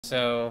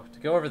So, to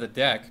go over the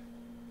deck,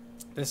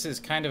 this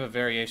is kind of a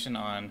variation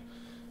on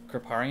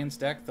Kriparian's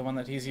deck, the one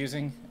that he's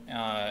using.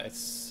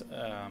 It's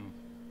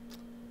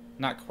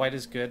not quite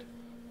as good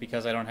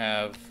because I don't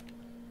have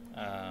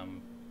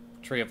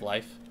Tree of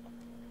Life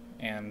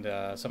and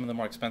some of the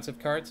more expensive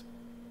cards.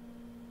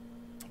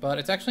 But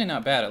it's actually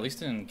not bad, at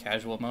least in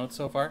casual mode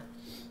so far.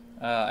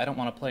 I don't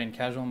want to play in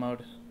casual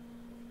mode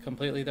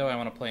completely, though. I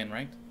want to play in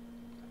ranked.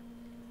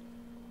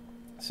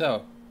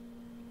 So,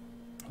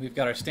 we've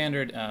got our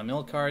standard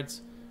mill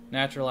cards,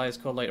 Naturalize,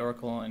 Cold Light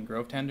Oracle, and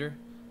Grove Tender.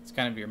 It's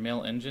kind of your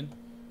mill engine,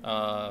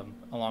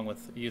 along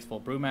with Youthful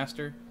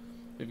Brewmaster.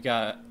 We've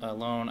got a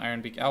lone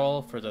Ironbeak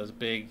Owl for those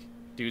big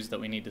dudes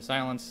that we need to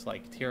silence,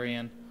 like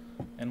Tyrion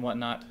and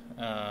whatnot.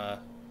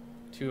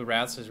 2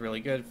 Wraths is really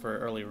good for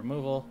early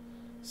removal.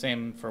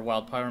 Same for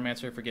Wild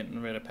Pyromancer for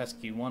getting rid of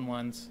pesky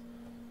 1/1s.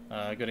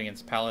 Good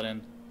against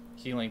Paladin.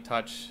 Healing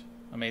Touch,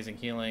 amazing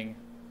healing.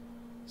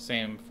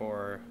 Same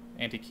for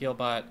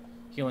Anti-Keelbot.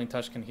 Healing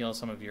Touch can heal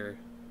some of your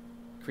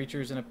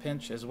creatures in a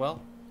pinch as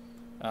well.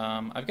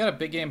 I've got a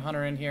Big Game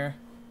Hunter in here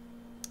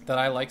that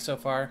I like so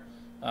far,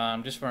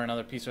 just for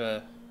another piece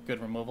of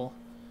good removal.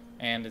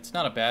 And it's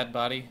not a bad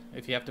body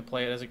if you have to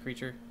play it as a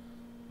creature.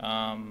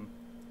 Then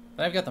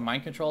I've got the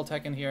Mind Control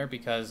tech in here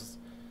because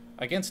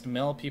against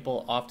mill,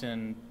 people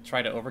often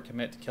try to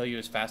overcommit to kill you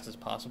as fast as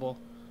possible.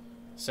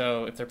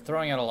 So if they're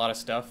throwing out a lot of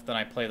stuff, then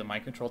I play the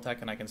Mind Control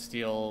tech and I can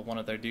steal one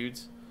of their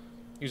dudes.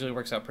 Usually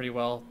works out pretty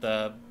well.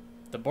 The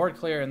board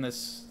clear in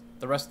this,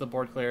 the rest of the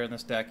board clear in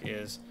this deck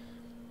is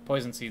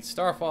Poison Seed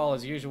Starfall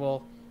as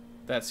usual.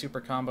 That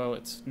super combo,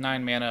 it's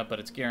 9 mana, but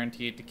it's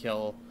guaranteed to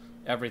kill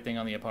everything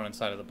on the opponent's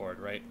side of the board,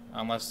 right?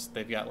 Unless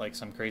they've got like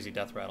some crazy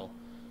death rattle.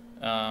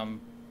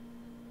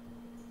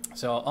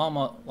 So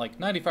almost like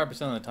 95%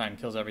 of the time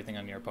kills everything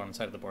on your opponent's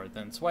side of the board.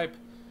 Then swipe,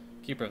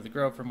 Keeper of the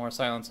Grove for more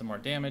silence and more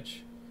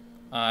damage.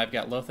 I've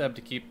got Loatheb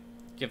to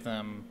give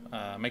them,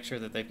 make sure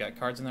that they've got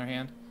cards in their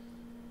hand.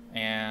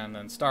 And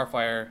then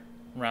Starfire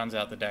rounds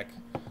out the deck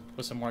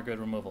with some more good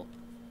removal.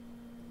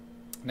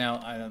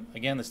 Now,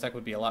 again, this deck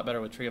would be a lot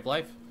better with Tree of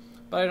Life,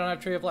 but I don't have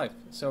Tree of Life,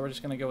 so we're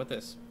just going to go with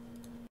this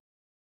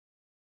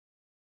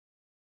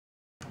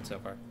so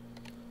far.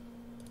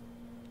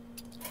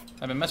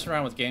 I've been messing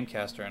around with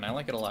Gamecaster, and I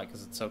like it a lot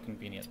because it's so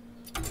convenient.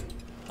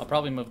 I'll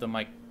probably move the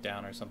mic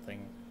down or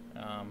something,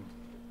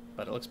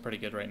 but it looks pretty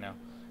good right now.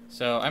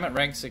 So I'm at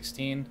rank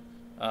 16.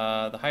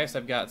 The highest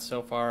I've got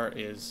so far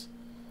is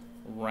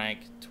rank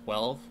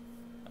 12.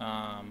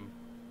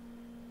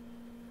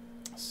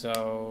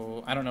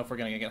 So I don't know if we're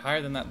going to get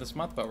higher than that this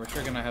month, but we're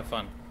sure going to have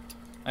fun.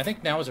 I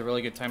think now is a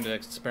really good time to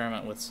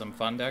experiment with some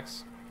fun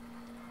decks,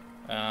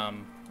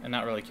 and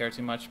not really care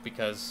too much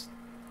because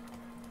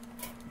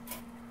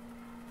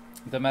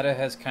the meta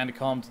has kind of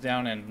calmed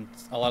down and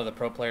a lot of the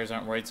pro players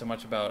aren't worried so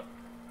much about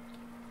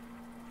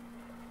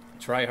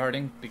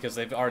tryharding because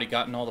they've already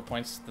gotten all the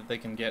points that they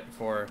can get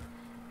for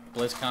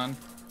BlizzCon.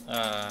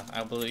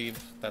 I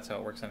believe that's how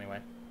it works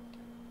anyway.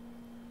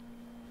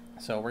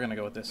 So we're gonna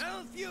go with this.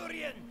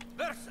 Malfurion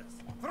versus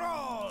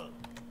Thrall.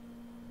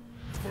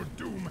 For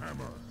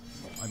Doomhammer,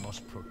 I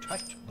must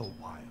protect the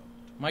wild.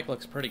 Mike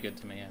looks pretty good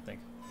to me, I think.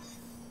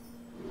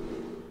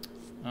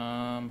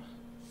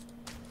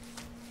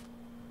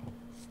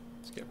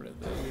 Let's get rid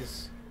of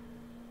these.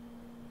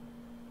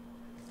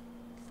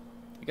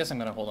 I guess I'm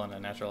gonna hold on to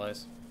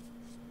Naturalize.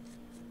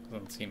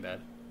 Doesn't seem bad.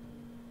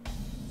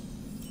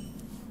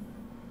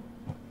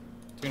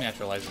 2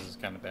 Naturalizes is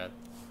kind of bad.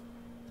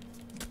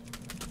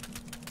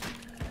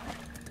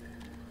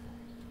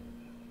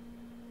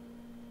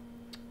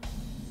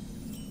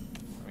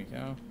 There we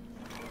go.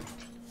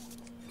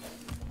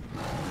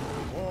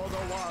 For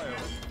the wild.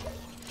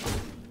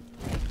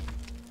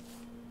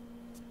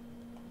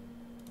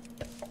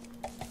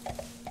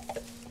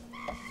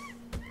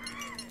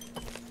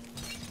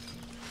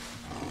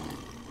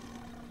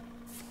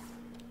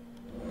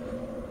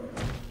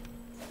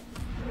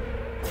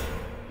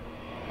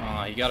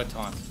 You got a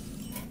taunt.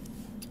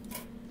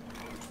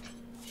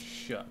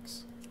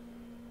 Shucks.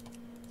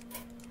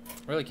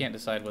 Really can't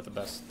decide what the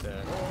best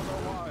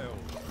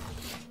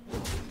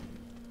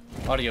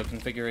audio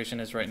configuration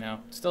is right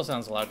now. It still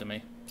sounds loud to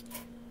me.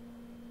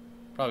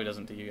 Probably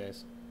doesn't to you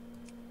guys.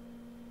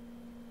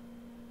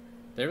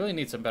 They really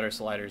need some better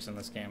sliders in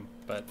this game,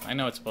 but I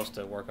know it's supposed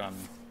to work on,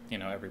 you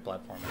know, every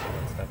platform and all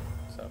that stuff,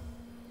 so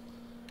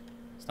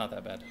it's not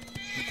that bad.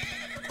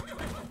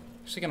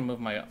 Actually gonna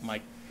move my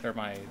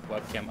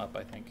webcam up,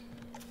 I think.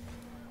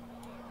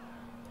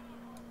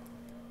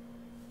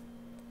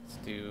 Let's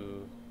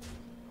do...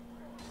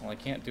 Well, I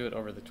can't do it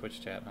over the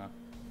Twitch chat, huh?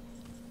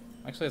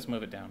 Actually, let's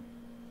move it down.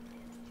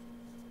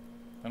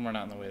 Then we're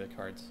not in the way of the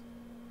cards.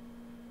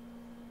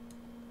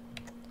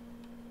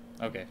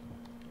 Okay.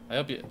 I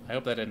hope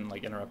that didn't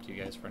like interrupt you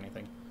guys for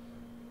anything.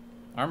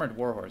 Armored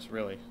Warhorse,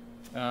 really.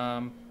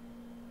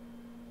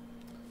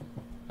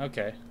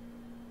 Okay.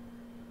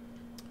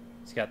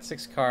 He's got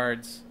 6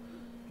 cards.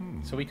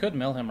 So we could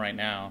mill him right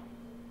now.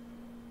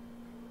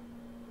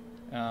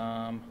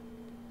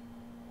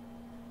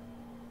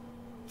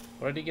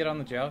 What did he get on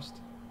the joust?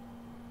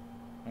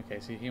 Okay,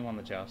 so he won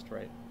the joust,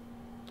 right?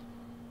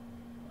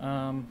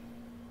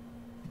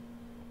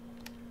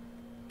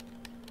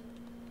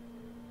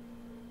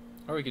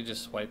 Or we could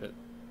just swipe it.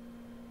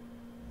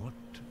 What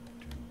to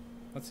do?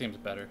 That seems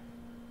better.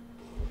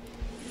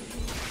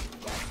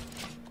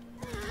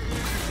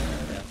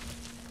 Yeah.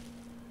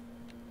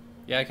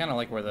 Yeah, I kind of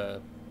like where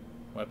the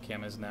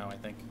webcam is now, I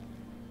think.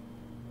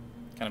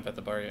 Kind of at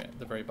the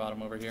very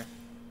bottom over here.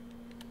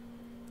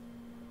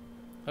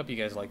 Hope you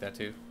guys like that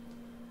too.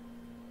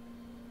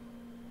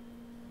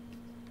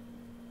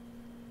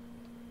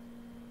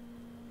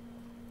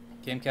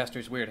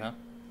 Gamecaster's weird, huh?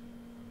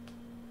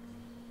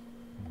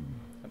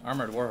 An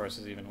armored warhorse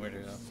is even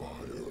weirder, though.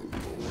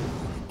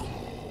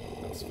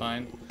 That's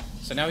fine.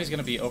 So now he's going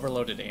to be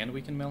overloaded and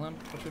we can mill him,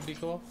 which would be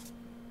cool.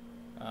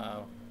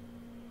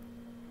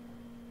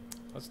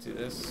 Let's do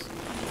this.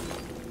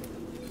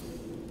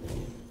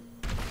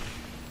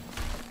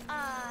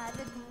 Ah,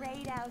 the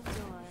great outdoors.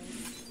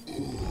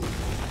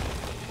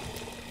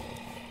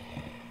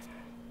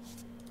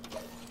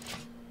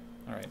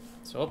 Alright,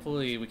 so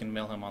hopefully we can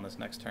mill him on this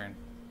next turn.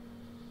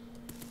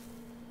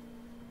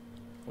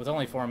 With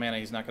only 4 mana,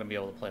 he's not going to be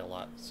able to play a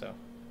lot, so...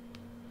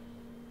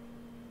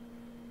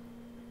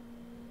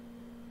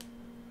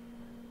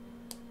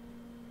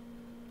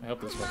 I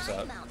hope this works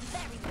out.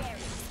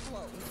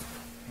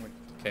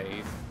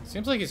 Okay,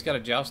 seems like he's got a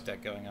joust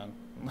deck going on.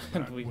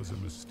 That was a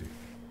mistake.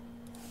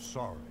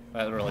 Sorry.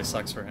 That really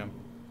sucks for him.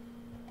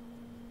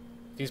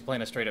 If he's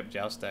playing a straight-up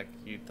joust deck,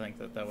 you'd think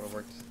that that would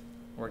have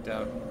worked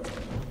out.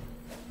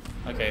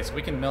 Okay, so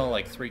we can mill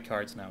like 3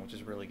 cards now, which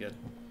is really good.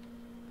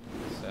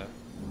 So...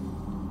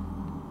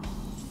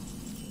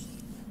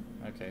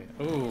 Okay.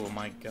 Oh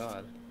my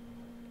god.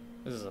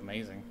 This is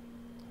amazing.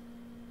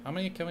 How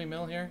many can we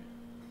mill here?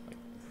 Like,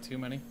 too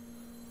many?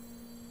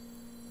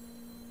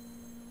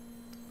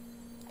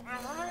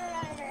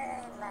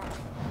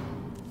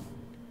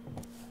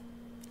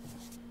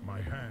 My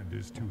hand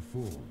is too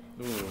full.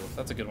 Ooh,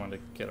 that's a good one to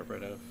get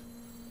rid of.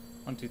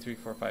 1, 2, 3,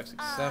 4, 5,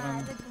 6, 7.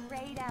 Ah, the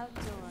great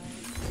outdoors.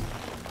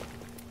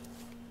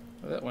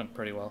 That went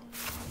pretty well.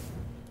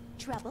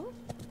 Trouble?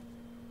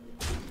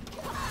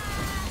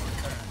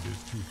 Hand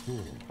is too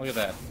full. Look at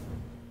that.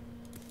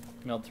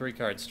 Milled 3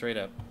 cards straight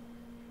up.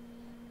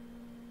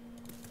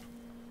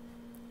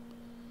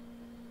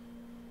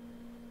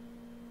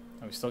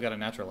 Oh, we still got a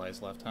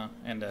Naturalize left, huh?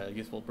 And a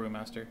Youthful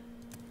Brewmaster.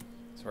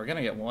 So we're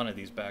gonna get one of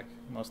these back,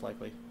 most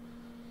likely.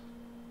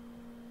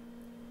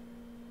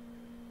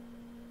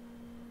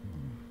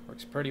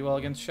 Works pretty well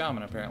against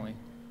Shaman, apparently.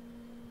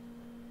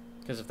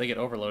 Because if they get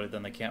overloaded,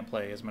 then they can't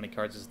play as many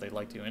cards as they'd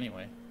like to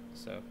anyway.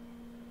 So...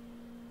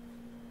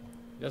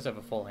 He does have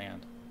a full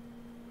hand.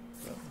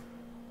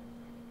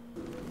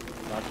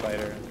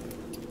 Knockbiter.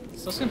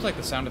 Still seems like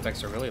the sound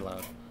effects are really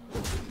loud.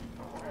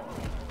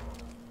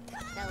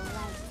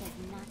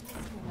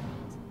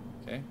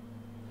 Okay.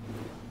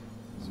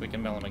 So we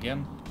can mill him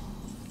again.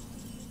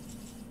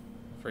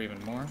 For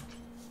even more.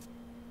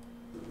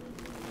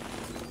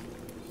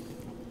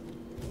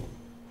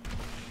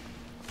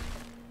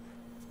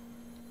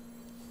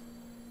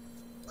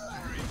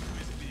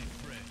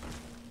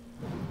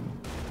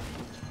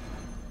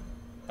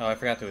 Oh, I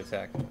forgot to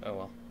attack. Oh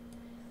well.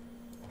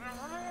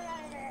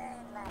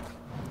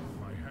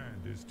 My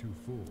hand is too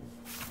full.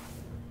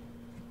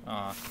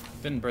 Aw,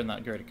 didn't burn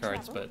that great of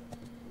cards, but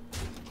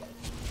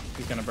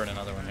he's gonna burn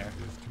another one here. Hand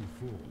is too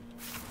full.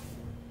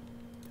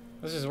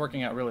 This is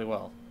working out really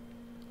well.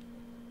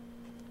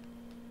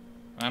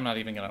 I'm not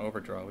even gonna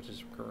overdraw, which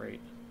is great.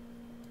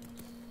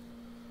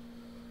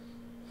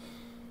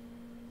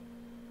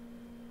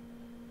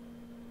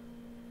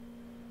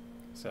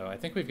 So I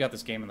think we've got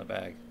this game in the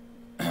bag.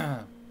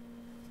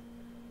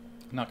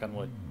 Knock on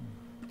wood.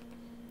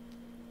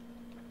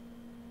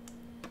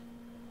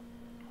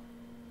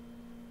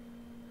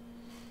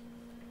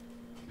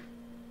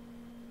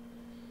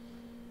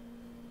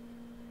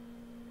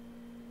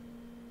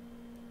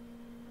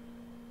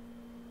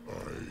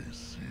 I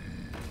see.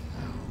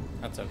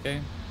 That's okay.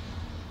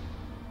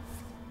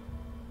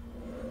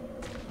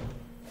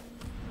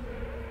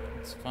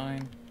 It's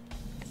fine.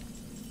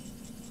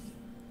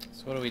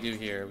 So what do we do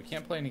here? We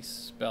can't play any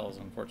spells,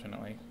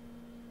 unfortunately.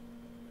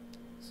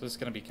 So this is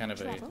going to be kind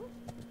of a...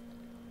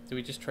 Do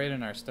we just trade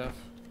in our stuff?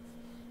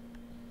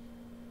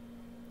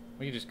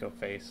 We could just go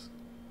face.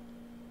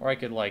 Or I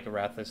could, like,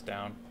 wrath this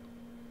down.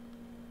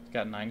 It's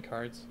got 9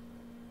 cards.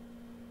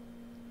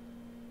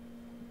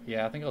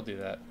 Yeah, I think I'll do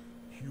that.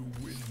 You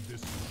win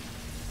this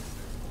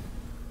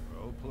one.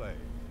 Well played.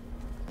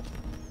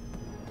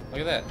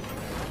 Look at that.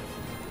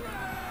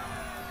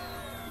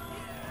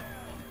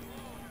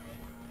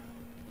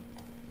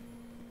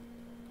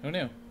 Who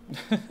knew?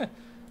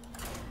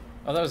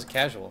 Oh, that was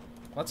casual.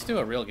 Let's do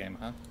a real game,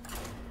 huh?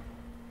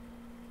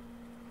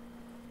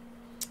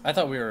 I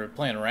thought we were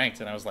playing ranked,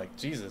 and I was like,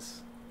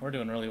 Jesus, we're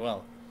doing really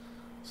well.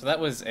 So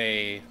that was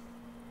a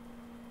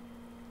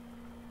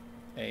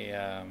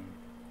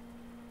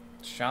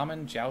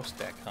Shaman Joust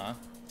deck, huh?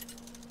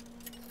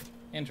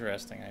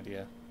 Interesting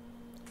idea.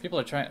 People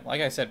are trying,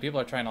 like I said, people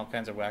are trying all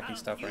kinds of wacky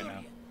stuff right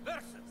now.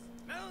 Versus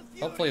Mount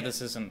Hopefully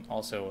this isn't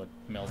also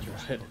a mill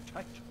druid.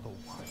 Protect the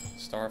wild.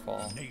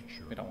 Starfall.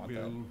 Nature We don't want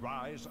will that.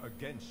 rise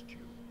against you.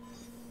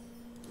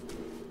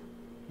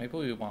 Maybe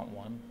we want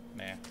one?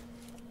 Nah.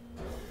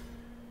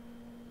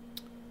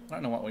 I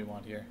don't know what we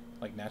want here.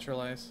 Like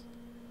naturalize?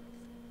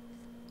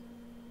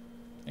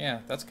 Yeah,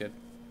 that's good.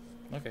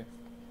 Okay.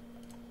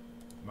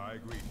 My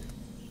greetings.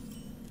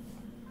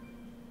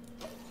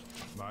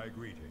 My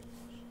greetings.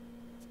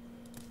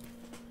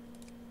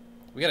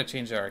 We gotta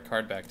change our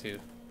card back too.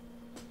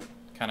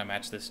 Kind of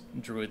match this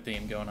druid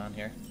theme going on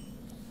here.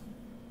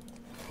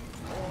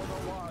 For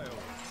the wild.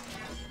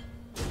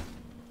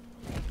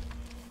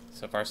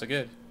 So far so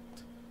good.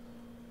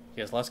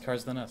 He has less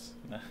cards than us.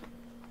 Nah.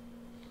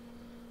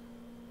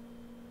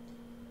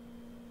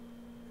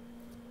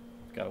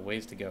 We've got a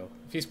ways to go.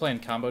 If he's playing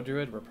combo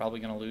druid, we're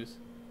probably gonna lose.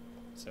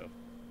 So,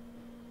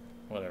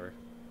 whatever.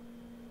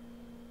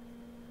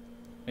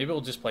 Maybe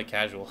we'll just play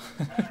casual.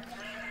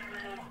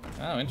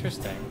 Oh,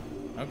 interesting.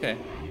 Okay.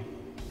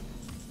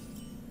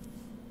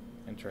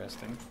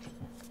 Interesting.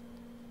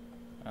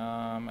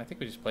 I think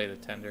we just play the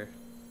tender.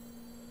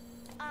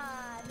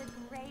 Ah, the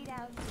great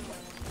outdoors.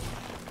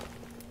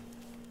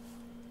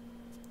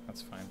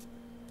 That's fine.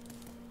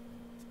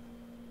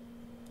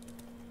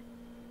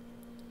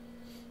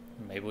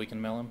 Maybe we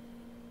can mill him.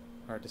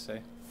 Hard to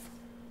say.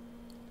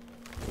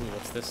 Ooh,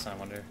 what's this? I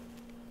wonder.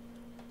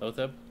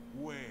 Lotheb?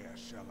 Where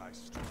shall I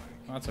strike?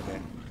 Oh, that's okay.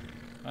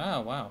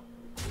 Oh, wow.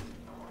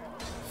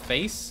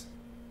 Face?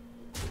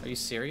 Are you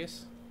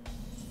serious?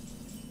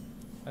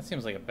 That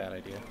seems like a bad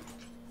idea.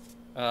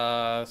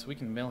 So we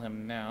can mill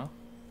him now.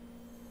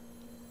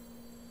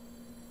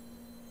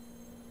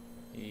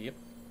 Yep.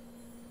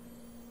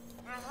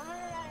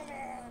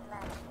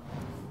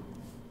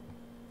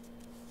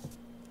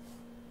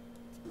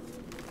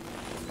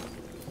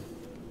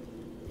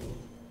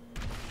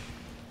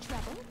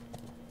 Trouble?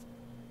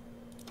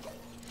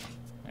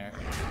 There.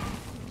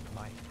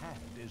 My hand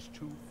is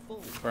too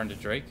full. Burn to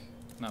Drake.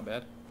 Not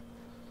bad.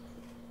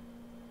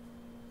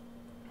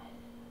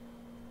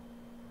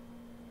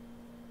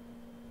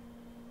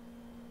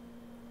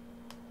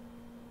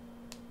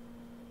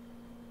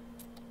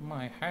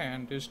 My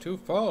hand is too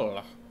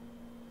full.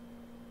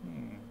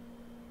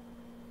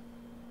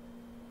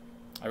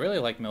 I really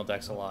like mill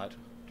decks a lot.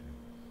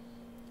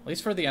 At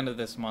least for the end of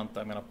this month,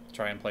 I'm gonna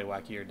try and play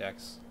wackier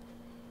decks.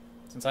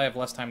 Since I have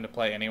less time to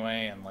play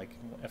anyway, and like,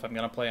 if I'm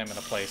gonna play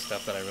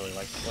stuff that I really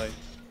like to play.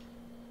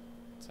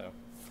 So,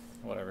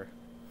 whatever.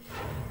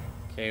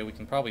 Okay, we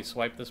can probably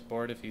swipe this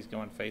board if he's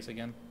going face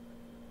again.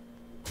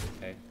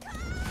 Okay.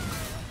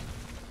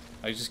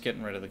 I was just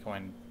getting rid of the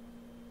coin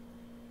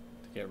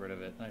to get rid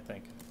of it, I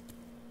think.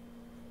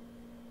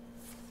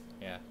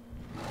 Yeah.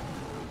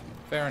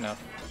 Fair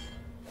enough.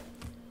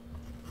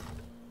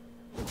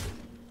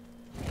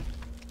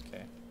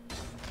 Okay.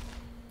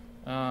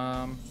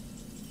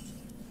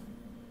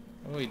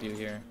 What do we do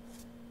here?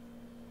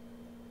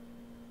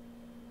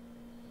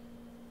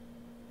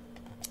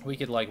 We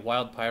could like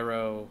Wild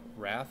Pyro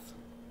Wrath.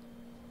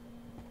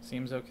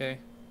 Seems okay.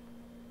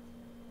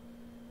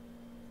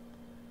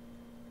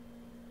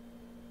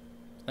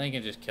 Then you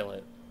can just kill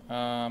it.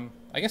 I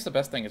guess the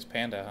best thing is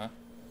Panda,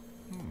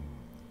 huh?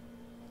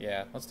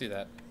 Yeah, let's do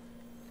that.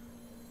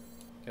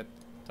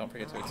 Don't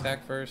forget to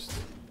attack first.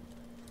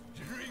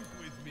 Drink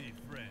with me,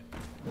 friend.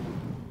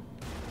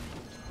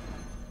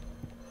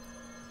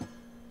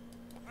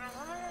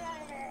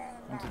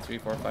 1, 2, 3,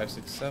 4, 5,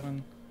 6,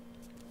 7.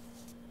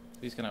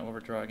 He's gonna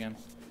overdraw again.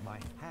 My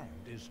hand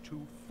is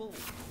too full.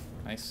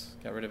 Nice.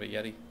 Got rid of it,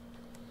 Yeti.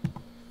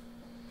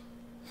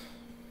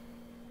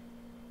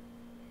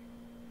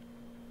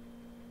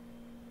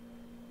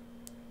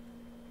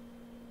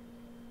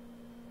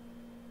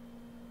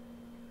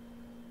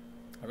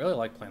 I really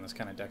like playing this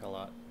kind of deck a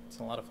lot. It's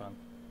a lot of fun.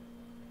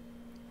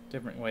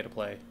 Different way to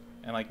play.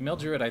 And like Mill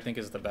Druid I think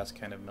is the best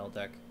kind of mill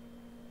deck.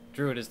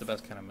 Druid is the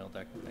best kind of mill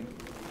deck, I think.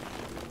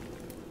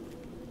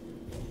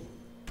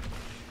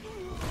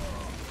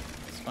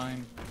 It's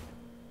fine.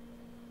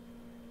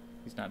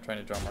 He's not trying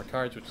to draw more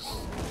cards, which is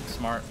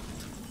smart.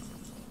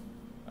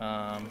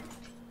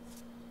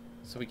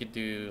 So we could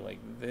do like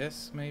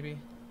this, maybe?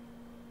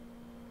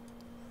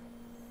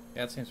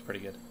 Yeah, it seems pretty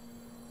good.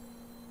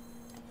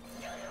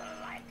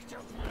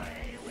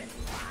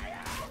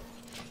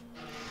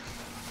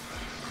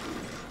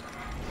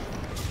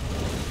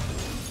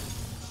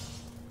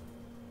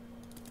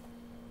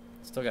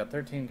 Still got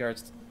 13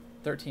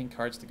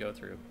 cards to go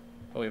through.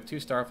 But we have 2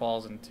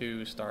 Starfalls and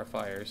 2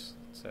 Starfires,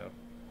 so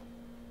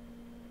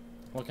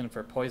looking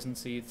for Poison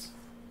Seeds.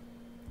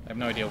 I have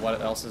no idea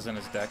what else is in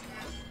his deck.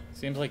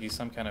 Seems like he's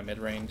some kind of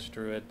mid-range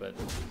druid, but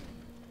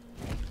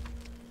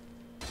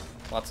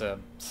lots of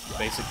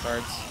basic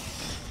cards.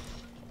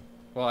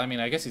 Well, I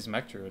mean, I guess he's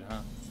mech druid,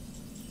 huh?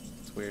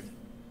 It's weird.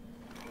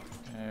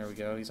 There we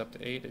go. He's up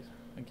to 8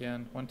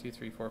 again. 1, 2,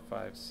 3, 4,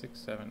 5, 6,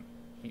 7,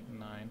 8,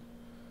 9.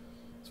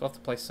 So we'll have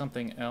to play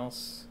something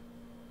else.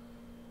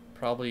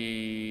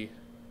 Probably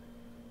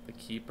the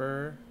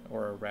Keeper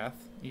or a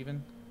Wrath,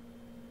 even.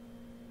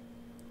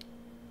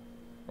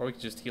 Or we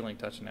could just Healing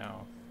Touch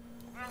now.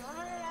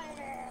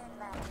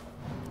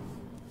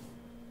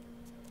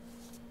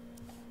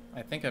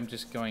 I think I'm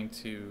just going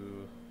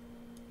to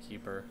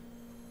keep her.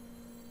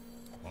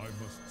 I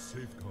must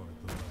safeguard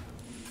the land.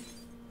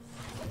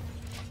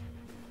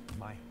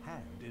 My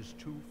hand is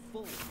too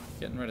full.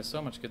 Getting rid of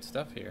so much good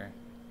stuff here.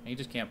 And you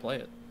just can't play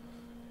it.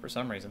 For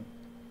some reason.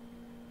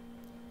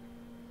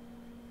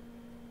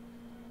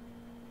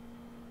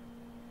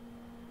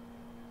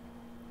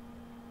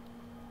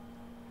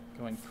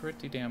 Going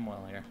pretty damn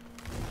well here.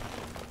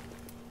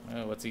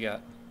 Oh, what's he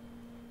got?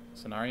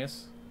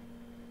 Cenarius?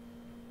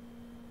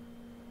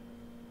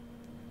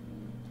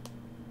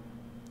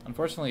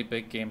 Unfortunately,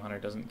 Big Game Hunter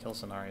doesn't kill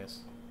Cenarius.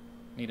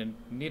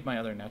 Need my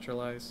other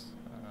Naturalize.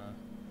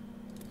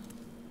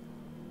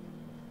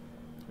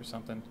 Or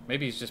something.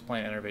 Maybe he's just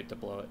playing Enervate to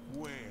blow it.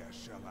 Where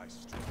shall I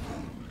strike?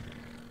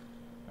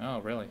 Oh,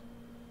 really?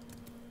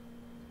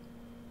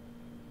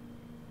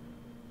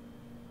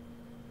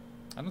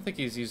 I don't think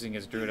he's using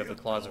his Druid of the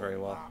Claws very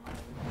well.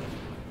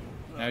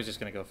 Now he's just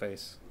gonna go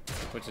face,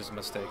 which is a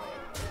mistake.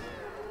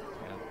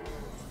 Yeah.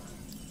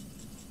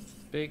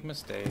 Big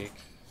mistake.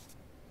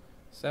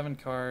 7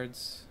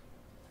 cards.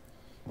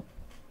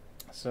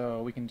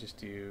 So we can just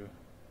do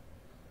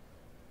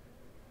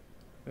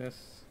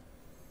this.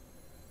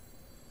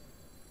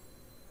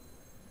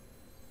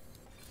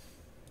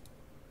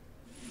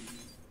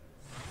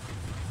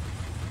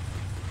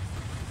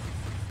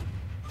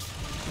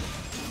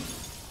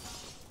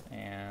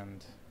 And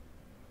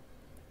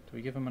do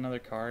we give him another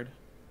card?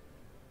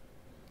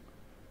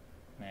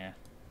 Nah.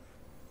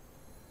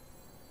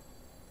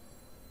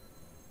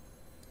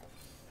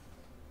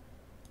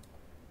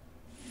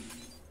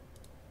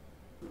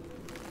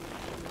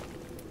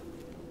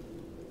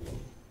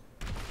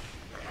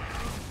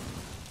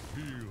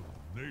 Feel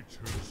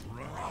nature's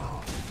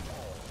wrath.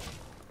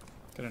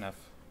 Good enough.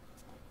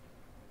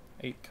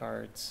 8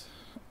 cards.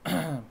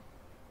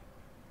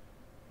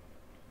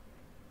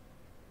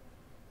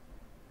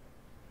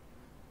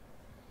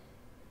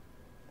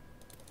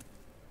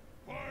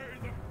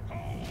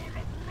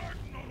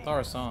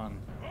 Tharasan.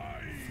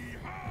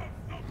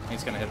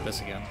 He's gonna hit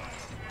this again.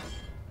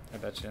 I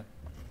bet you.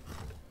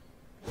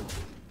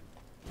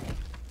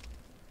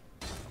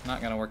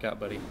 Not gonna work out,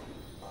 buddy.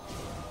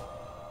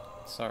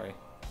 Sorry.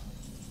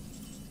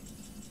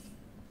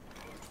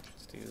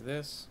 Let's do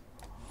this.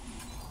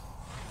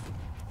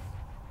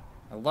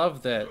 I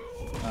love that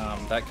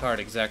that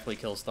card exactly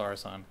kills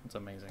Tharasan. It's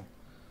amazing.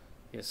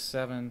 He has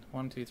 7.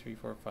 1, 2, 3,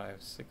 4,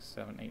 5, 6,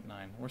 7, 8,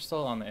 9. We're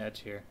still on the edge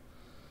here.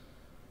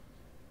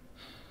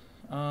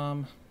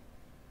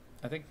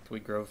 I think we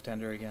Grove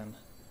Tender again.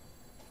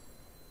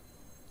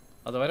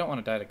 Although I don't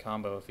want to die to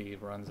combo if he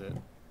runs it.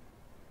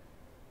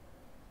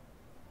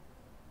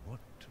 What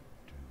to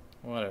do?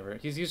 Whatever.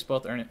 He's used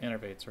both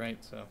Innervates,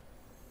 right? So.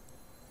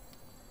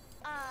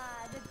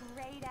 Ah, the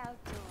great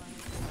outdoors.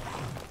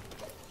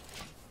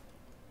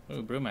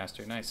 Ooh,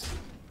 Brewmaster, nice.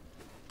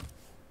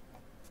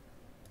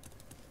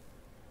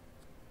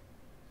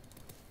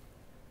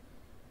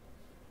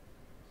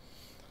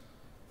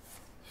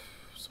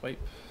 Swipe.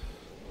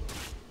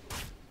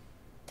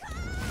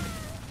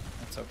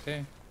 That's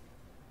okay.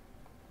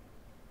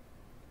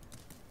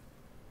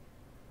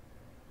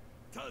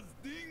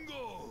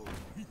 Tazdingo!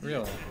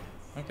 Really?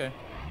 Okay.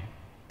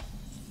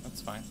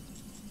 That's fine.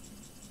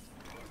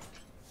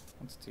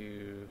 Let's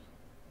do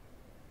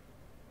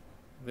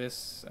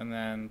this and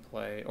then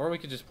play, or we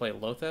could just play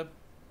Lotheb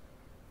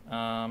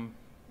and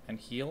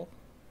heal.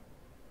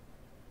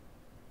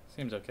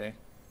 Seems okay.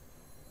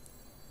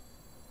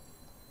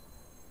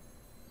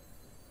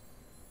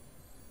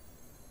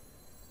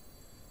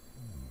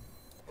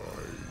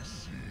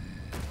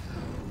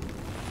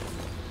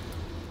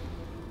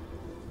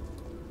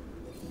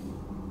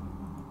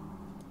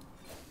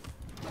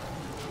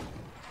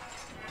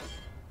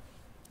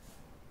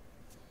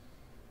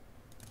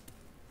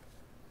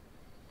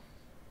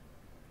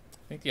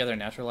 I think the other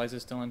Naturalize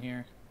is still in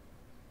here.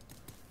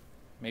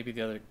 Maybe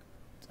the other...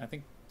 I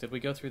think... Did we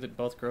go through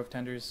both Grove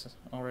Tenders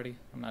already?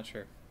 I'm not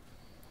sure.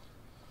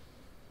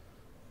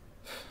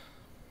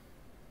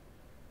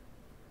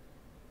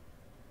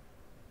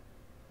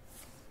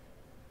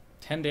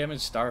 $10 damage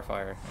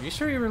Starfire. Are you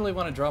sure you really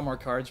want to draw more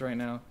cards right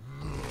now?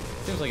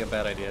 Seems like a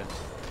bad idea.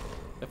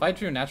 If I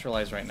drew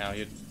Naturalize right now,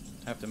 you'd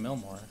have to mill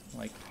more.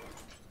 Like,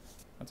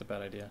 that's a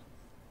bad idea.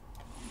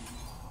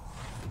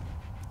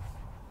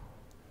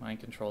 Mind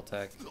Control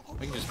Tech.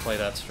 We can just play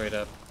that straight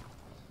up.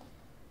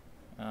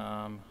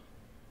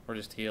 Or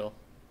just heal.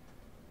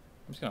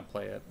 I'm just gonna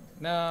play it.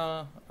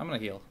 No, I'm gonna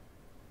heal.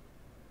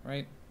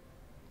 Right?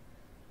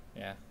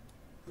 Yeah.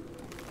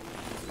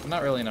 I'm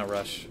not really in a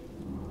rush.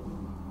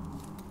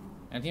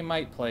 And he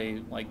might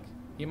play, like,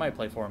 he might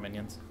play 4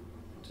 minions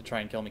to try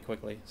and kill me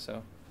quickly,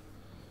 so.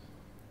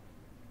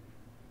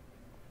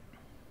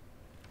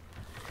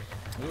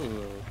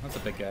 Ooh, that's a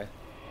big guy.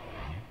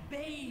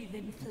 Bathe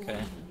in flames.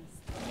 Okay.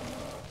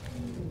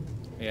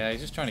 Yeah,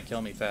 he's just trying to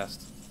kill me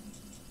fast.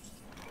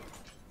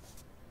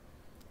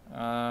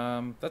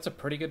 That's a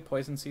pretty good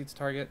Poison Seeds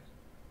target.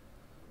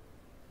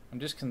 I'm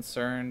just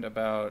concerned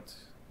about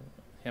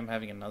him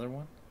having another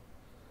one.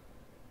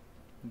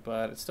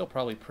 But it's still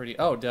probably pretty...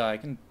 Oh, duh, I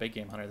can big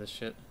game hunter this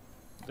shit.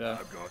 Duh.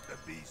 I've got the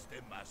beast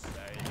in my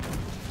sight.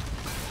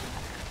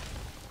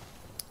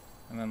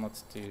 And then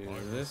let's do I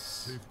must this.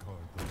 safeguard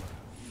the land.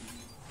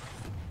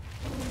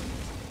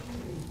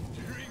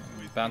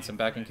 Bounce him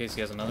back in case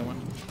he has another one.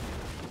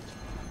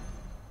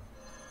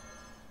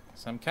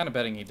 So I'm kind of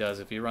betting he does.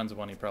 If he runs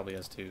one, he probably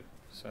has two.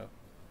 So...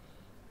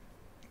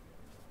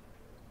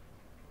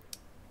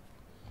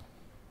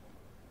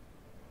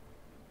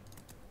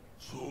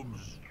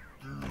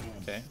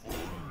 Okay.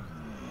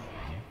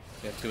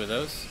 We have two of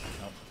those.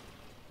 Nope.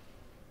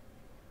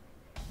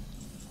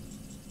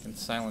 Can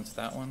silence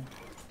that one.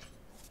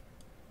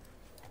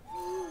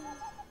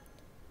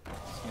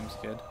 Seems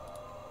good.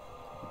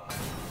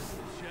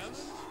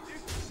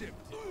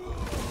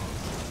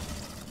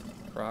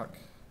 Croc.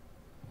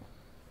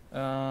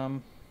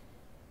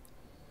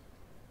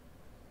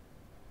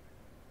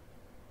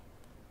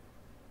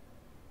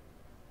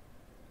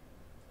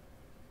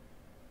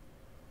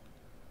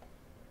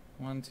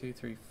 One, two,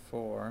 three,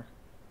 four.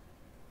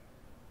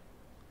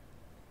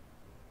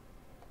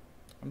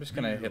 I'm just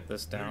gonna hit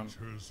this down.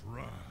 Nature's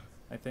wrath.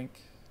 I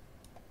think.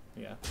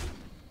 Yeah.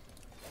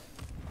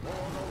 For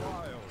the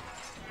wild.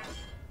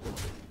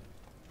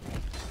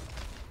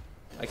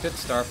 I could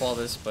Starfall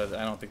this, but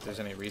I don't think there's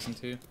any reason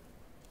to. We've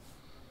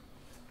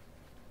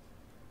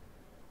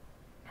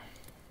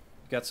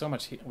got so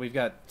much. We've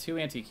got 2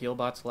 anti-heal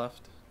bots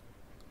left,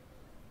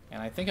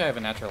 and I think I have a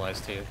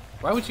naturalized too.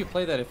 Why would you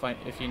play that if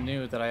you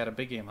knew that I had a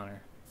big game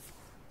hunter?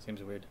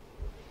 Seems weird.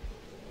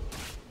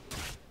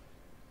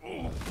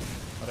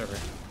 Whatever.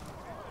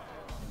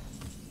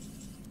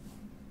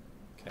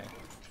 Okay.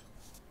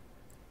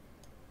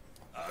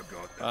 I've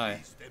got the Bye.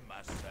 beast in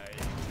my sight.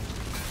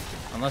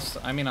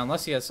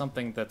 Unless he has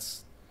something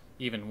that's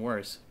even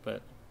worse,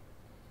 but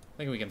I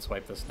think we can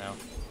swipe this now.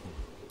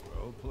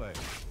 Well played.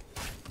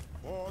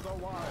 For the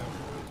wild.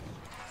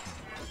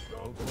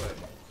 Well played.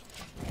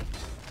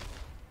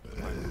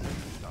 I'm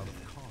out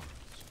of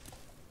cards.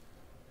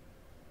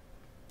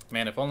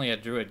 Man, if only a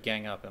Druid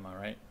gang up, am I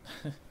right?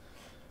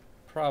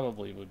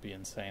 Probably would be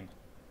insane.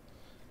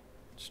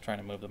 Just trying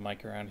to move the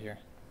mic around here.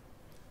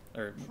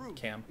 Or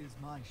cam. Is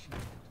my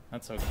shield.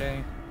 That's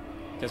okay.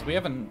 Because we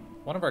haven't...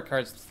 One of the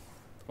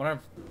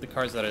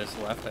cards that is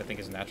left, I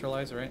think, is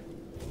Naturalize, right?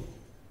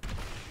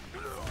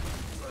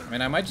 I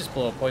mean, I might just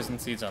blow Poison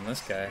Seeds on this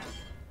guy.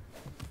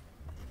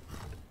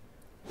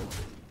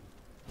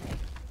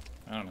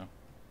 I don't know.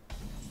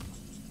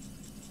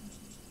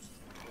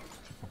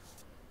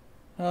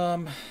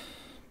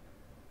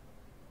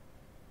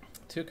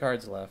 2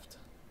 cards left.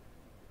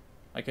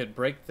 I could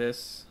break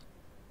this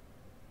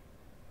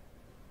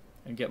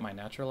and get my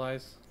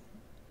Naturalize.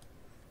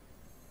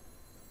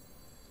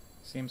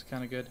 Seems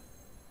kind of good.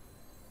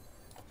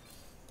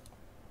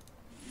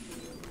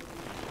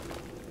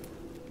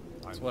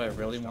 That's what I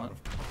really want.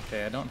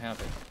 Okay, I don't have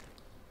it.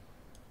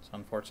 It's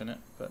unfortunate,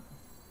 but...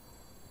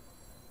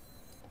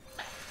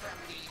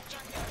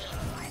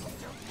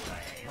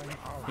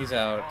 He's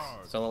out.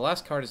 So the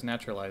last card is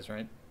Naturalize,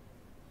 right?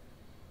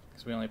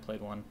 Because we only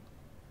played one.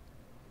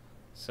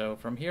 So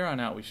from here on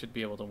out, we should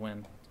be able to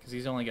win. Because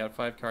he's only got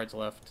 5 cards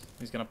left.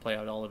 He's going to play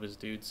out all of his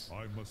dudes.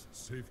 I must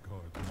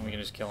safeguard the And we can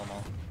land. just kill them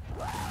all.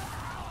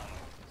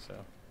 So.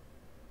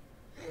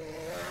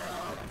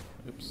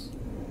 Oops.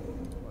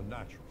 A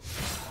natural.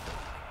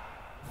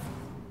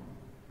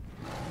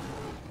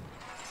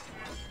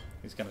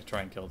 He's going to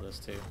try and kill this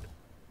too.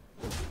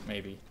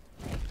 Maybe.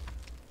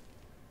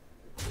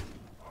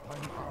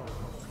 I'm out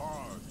of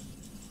cards.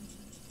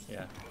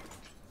 Yeah.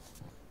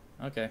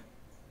 Okay.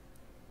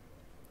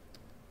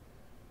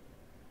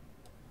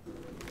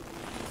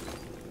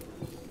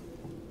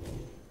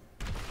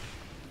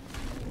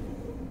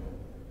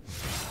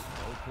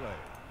 Well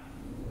played.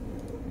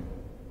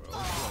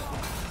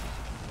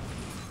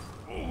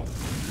 Well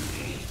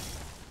played.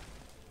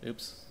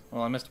 Oops.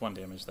 Well, I missed 1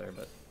 damage there,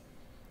 but...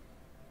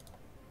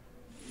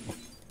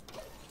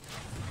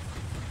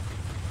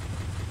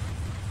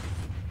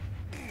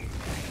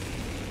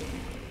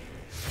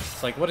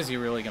 It's like, what is he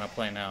really going to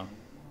play now?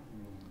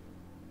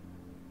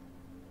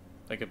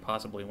 That could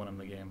possibly win him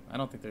the game. I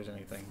don't think there's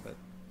anything, but...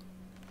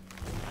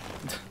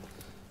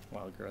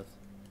 Wild Growth.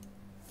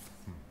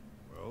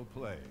 Well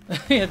played.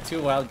 He had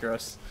 2 Wild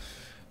Growths.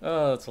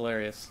 Oh, that's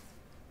hilarious.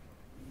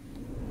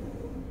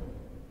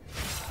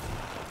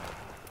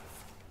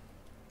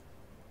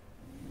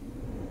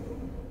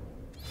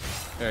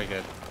 Very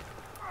good.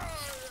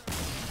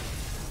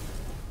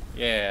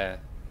 Yeah.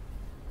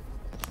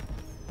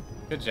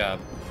 Good job.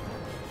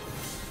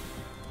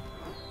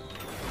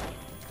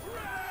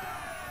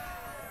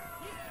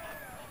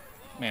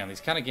 Man,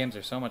 these kind of games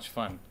are so much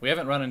fun. We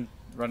haven't run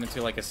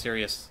into like a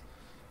serious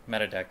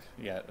meta deck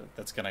yet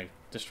that's gonna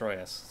destroy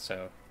us,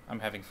 so I'm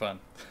having fun.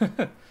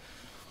 But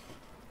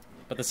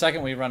the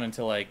second we run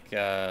into like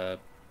the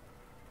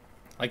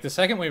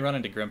second we run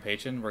into Grim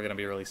Patron, we're gonna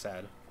be really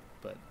sad.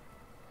 But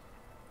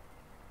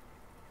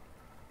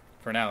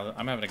for now,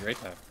 I'm having a great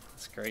time.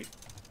 It's great.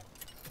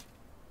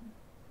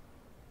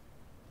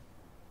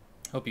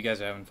 Hope you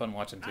guys are having fun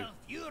watching too.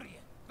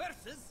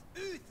 versus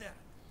Uther.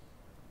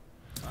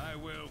 I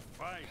will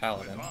fight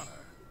Paladin. with honor.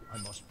 I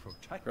must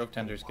protect Grove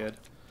Tender's good.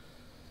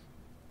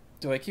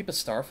 Do I keep a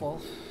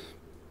Starfall?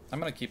 I'm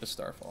gonna keep a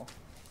Starfall.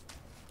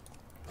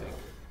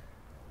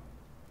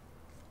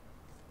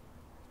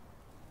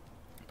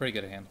 Pretty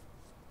good hand.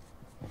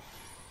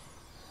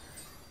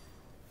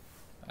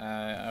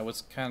 I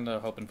was kind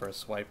of hoping for a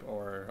Swipe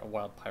or a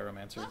Wild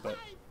Pyromancer, but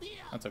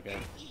that's okay.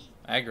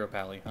 Aggro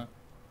Pally, huh?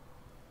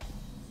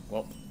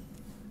 Well.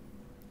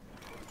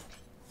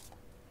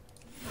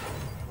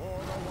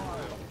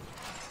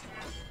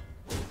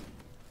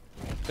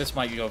 This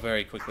might go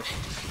very quickly.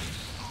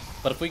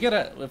 But if we get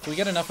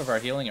enough of our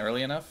healing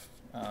early enough,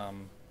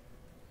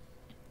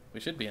 we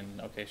should be in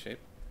okay shape.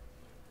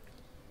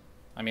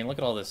 I mean, look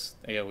at all this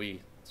AoE.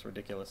 It's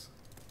ridiculous.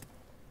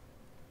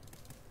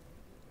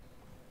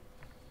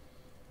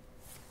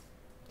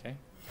 Okay.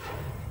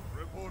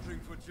 Reporting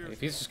for duty. If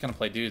he's just gonna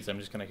play dudes, I'm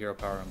just gonna hero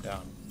power him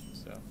down.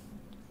 So.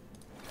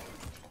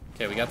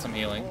 Okay, we got some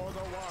healing.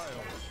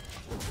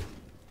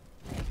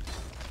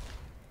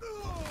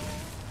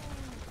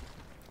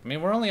 I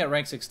mean, we're only at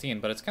rank 16,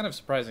 but it's kind of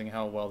surprising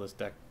how well this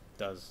deck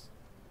does.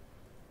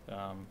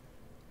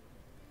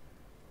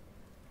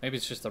 Maybe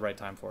it's just the right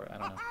time for it. I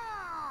don't know.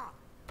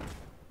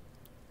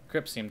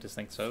 Crypt seemed to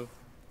think so.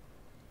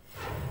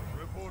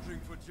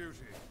 Reporting for duty.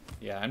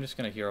 Yeah, I'm just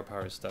gonna hero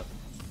power his stuff.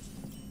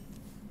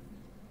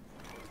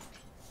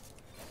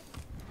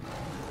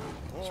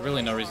 There's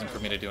really no reason for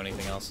me to do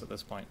anything else at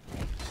this point.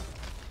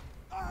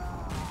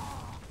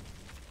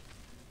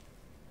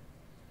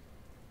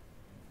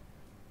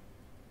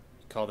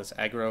 Call this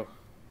aggro?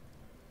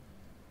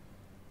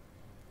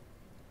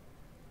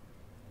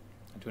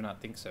 I do not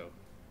think so.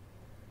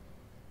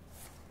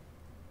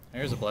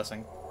 Here's a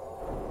blessing.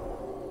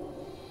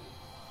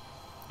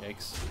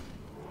 Yikes.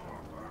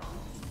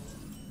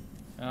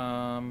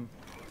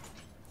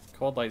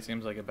 Cold Light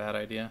seems like a bad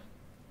idea.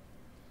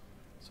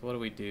 So what do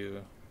we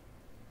do?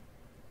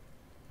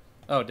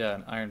 Oh,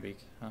 dead. Iron Beak,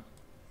 huh?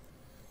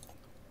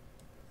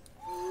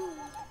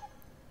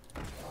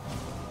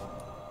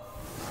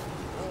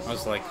 I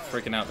was like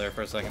freaking out there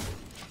for a second.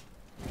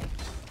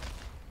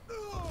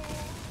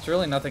 There's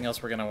really nothing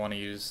else we're gonna want to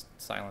use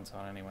Silence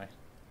on anyway.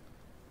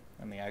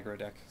 In the aggro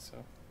deck,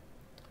 so.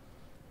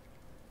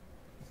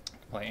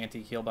 Play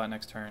Anti-Healbot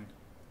next turn.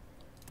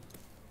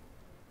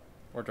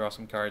 Or draw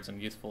some cards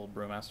and Youthful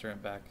Brewmaster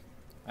and back.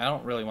 I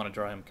don't really want to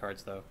draw him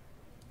cards though.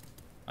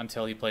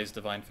 Until he plays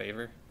Divine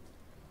Favor.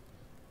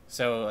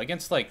 So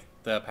against like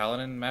the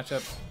Paladin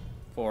matchup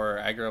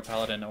for aggro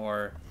Paladin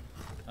or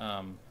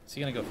is he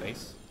gonna go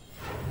face?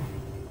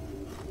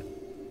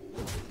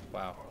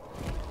 Wow.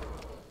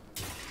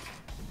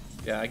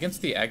 Yeah,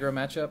 against the aggro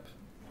matchup,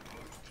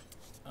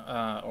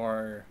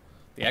 or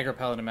the aggro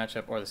Paladin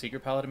matchup, or the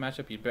Secret Paladin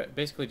matchup, you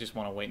basically just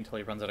want to wait until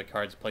he runs out of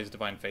cards, plays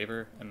Divine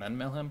Favor, and then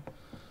mill him,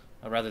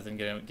 rather than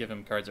give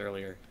him cards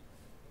earlier.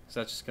 So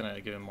that's just going to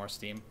give him more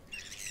steam.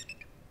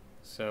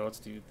 So let's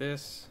do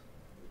this.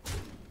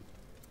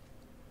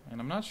 And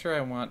I'm not sure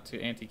I want to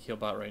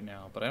anti-Keelbot right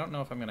now, but I don't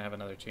know if I'm going to have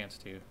another chance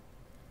to.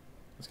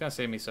 It's going to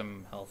save me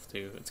some health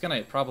too. It's going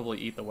to probably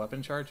eat the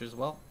weapon charge as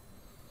well.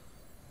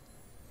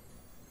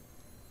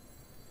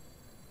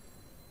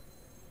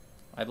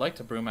 I'd like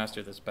to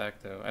Brewmaster this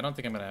back though. I don't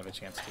think I'm going to have a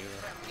chance to.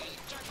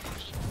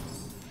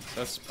 So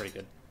that's pretty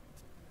good.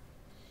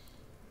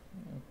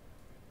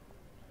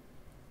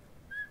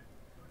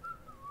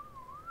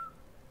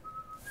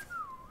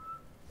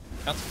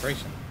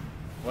 Consecration.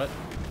 What?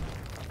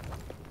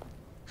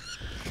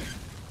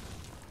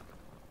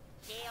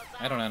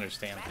 I don't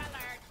understand.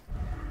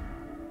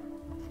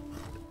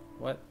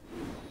 What?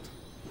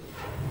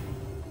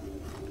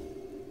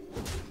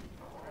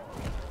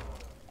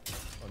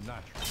 A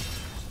natural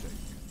mistake.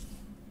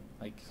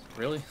 Like,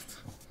 really?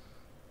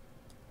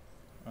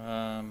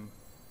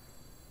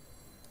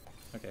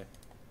 Okay.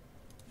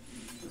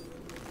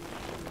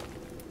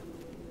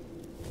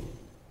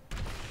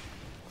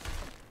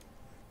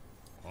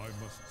 I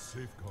must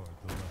safeguard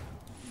the land.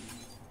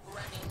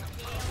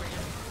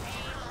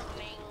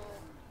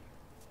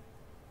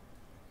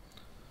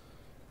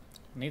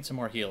 Need some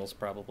more heals,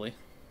 probably.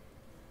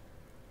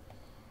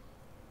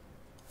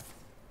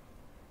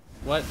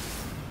 What?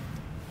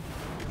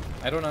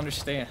 I don't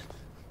understand.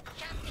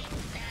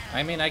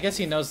 I mean, I guess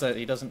he knows that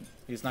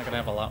he's not gonna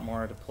have a lot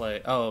more to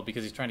play. Oh,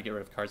 because he's trying to get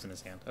rid of cards in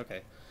his hand.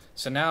 Okay.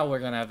 So now we're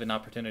gonna have an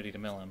opportunity to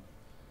mill him.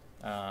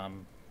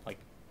 Like,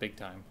 big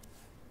time.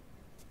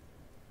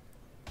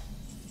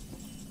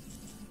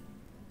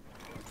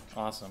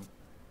 Awesome.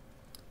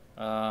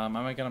 Am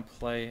I gonna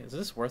play... Is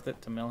this worth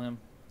it to mill him?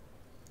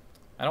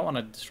 I don't want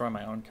to destroy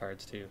my own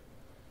cards, too.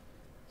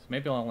 So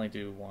maybe I'll only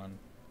do one.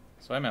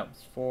 So I'm at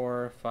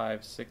 4,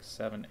 5, 6,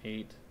 7,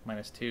 8,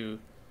 minus 2.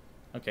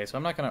 Okay, so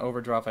I'm not going to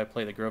overdraw if I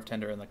play the Grove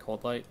Tender and the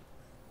Cold Light.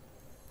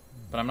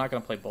 But I'm not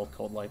going to play both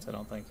Cold Lights, I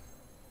don't think.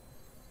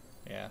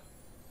 Yeah.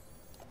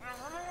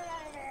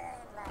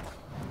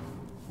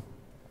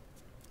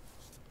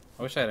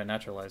 I wish I had a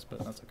Naturalize, but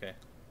that's okay.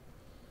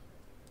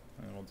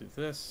 And we'll do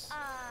this.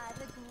 Ah,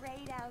 the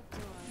great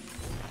outdoors.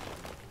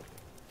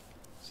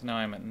 So now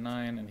I'm at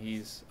 9 and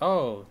he's...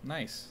 Oh,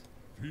 nice.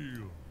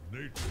 Feel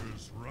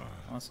nature's wrath.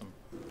 Awesome.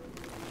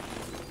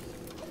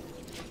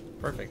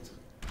 Perfect.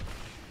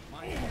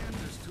 My hand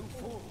is too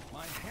full.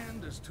 My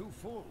hand is too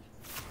full.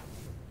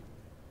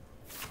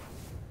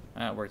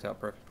 That worked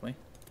out perfectly.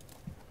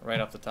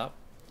 Right off the top.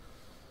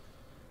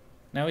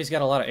 Now he's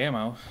got a lot of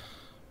ammo,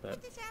 but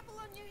Put this apple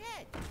on your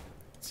head.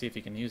 let's see if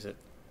he can use it.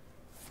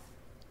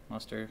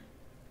 Muster.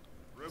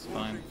 It's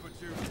fine. Reporting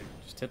for duty.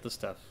 Just hit the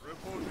stuff.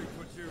 Reporting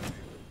for duty.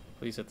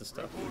 Please hit the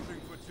stuff.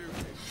 Reporting for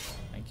duty.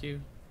 Thank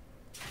you.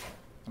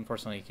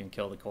 Unfortunately, you can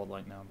kill the cold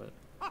light now, but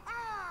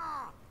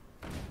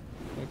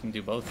we can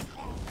do both.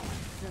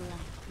 The light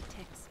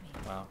protects me.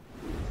 Wow.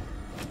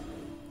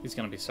 He's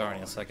gonna be sorry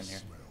in a second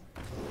here.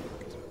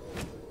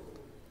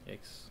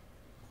 Yikes.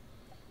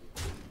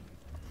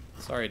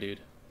 Sorry,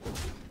 dude.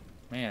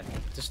 Man,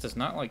 just does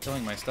not like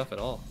killing my stuff at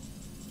all.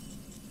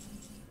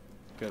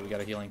 Good, we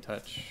got a healing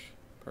touch.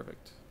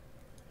 Perfect.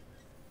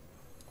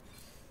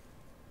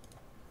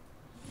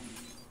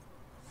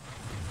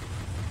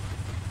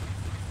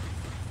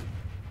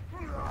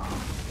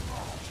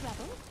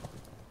 Trouble?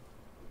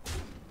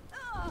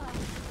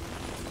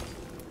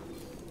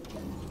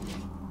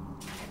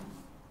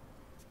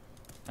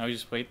 Now we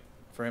just wait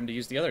for him to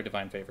use the other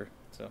divine favor.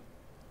 So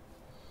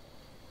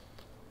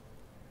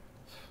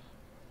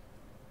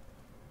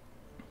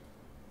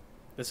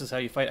this is how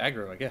you fight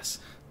aggro, I guess.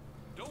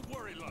 Don't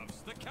worry,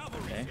 loves. The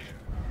cavalry's Okay. here.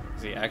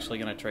 Is he actually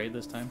gonna trade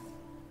this time?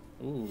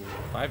 Ooh,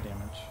 5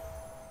 damage.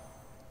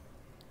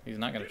 He's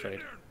not gonna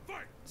trade.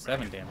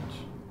 7 damage.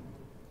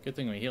 Good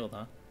thing we healed,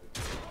 huh?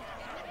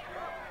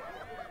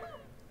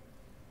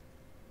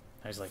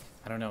 I was like,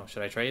 I don't know,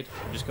 should I trade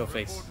or just go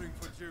face? Reporting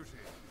for duty.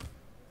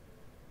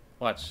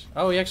 Watch.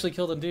 Oh, he actually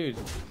killed a dude.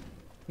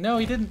 No,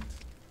 he didn't.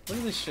 Look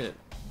at this shit.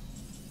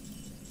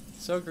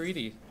 So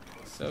greedy.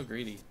 So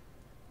greedy.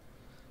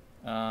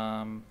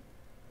 So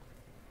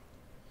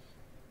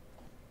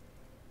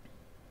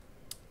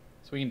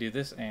we can do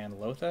this and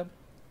Lotheb,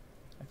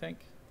 I think.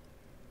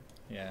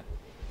 Yeah.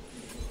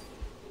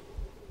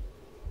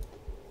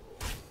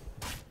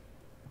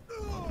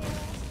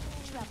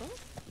 Trouble?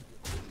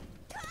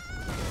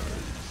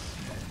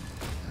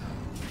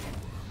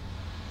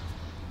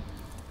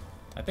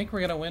 I think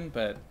we're gonna win,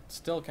 but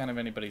still kind of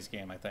anybody's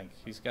game, I think.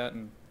 He's got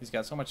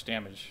so much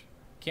damage.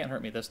 Can't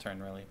hurt me this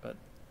turn really, but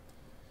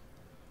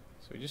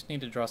so we just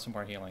need to draw some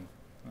more healing.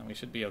 And we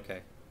should be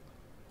okay.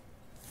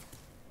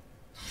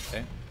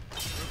 Okay.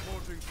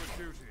 Reporting for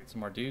duty. Some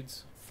more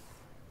dudes.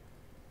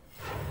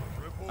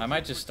 Reporting I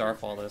might just for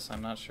starfall duty. this,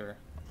 I'm not sure.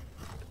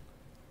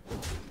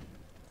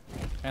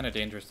 Kinda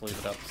dangerous to leave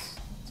it up.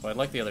 So I'd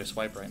like the other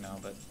swipe right now,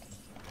 but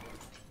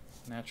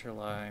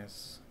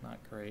naturalize, not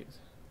great.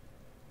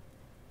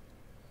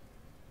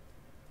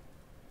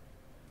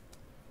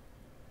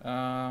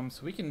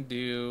 So we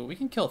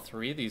can kill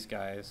 3 of these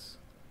guys,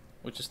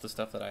 which is the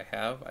stuff that I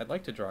have. I'd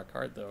like to draw a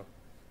card though.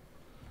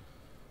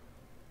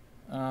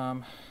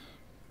 We're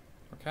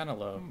kind of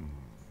low.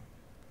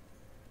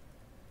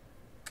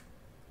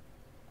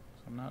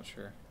 So I'm not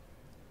sure.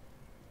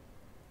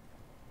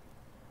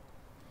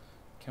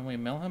 Can we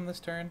mill him this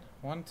turn?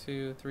 1,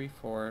 2, 3,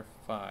 4,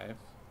 5.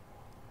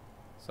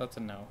 So that's a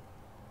no.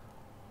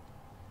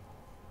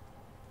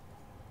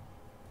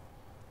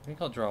 I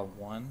think I'll draw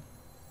 1.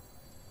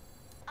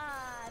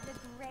 Ah, the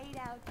great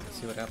outdoors.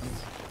 See what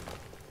happens.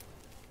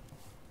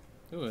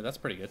 Ooh, that's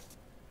pretty good.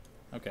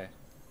 Okay.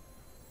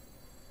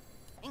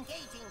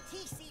 Engaging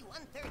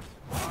TC-130.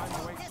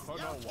 I wait Test for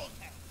no no one.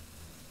 taker.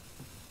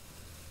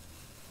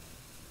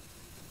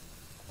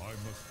 I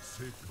must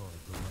safeguard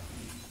the land.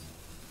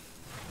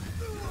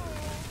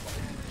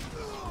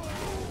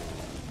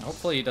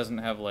 Hopefully he doesn't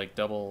have like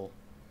double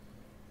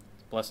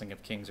Blessing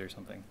of Kings or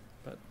something,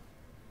 but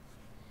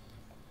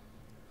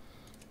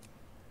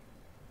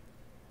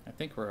I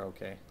think we're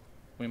okay.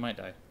 We might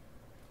die.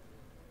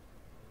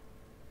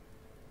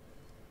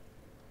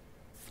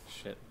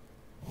 Shit.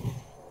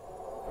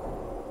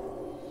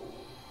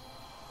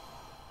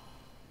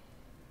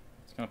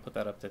 It's gonna put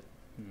that up to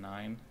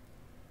 9.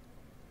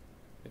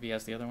 If he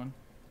has the other one.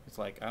 It's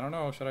like, I don't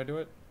know, should I do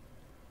it?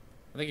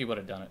 I think he would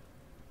have done it.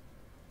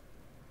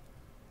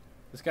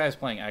 This guy is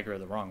playing aggro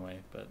the wrong way,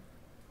 but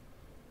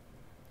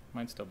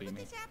might still be Put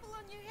me. this apple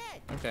on your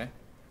head. Okay.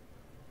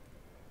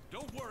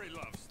 Don't worry,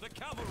 loves. The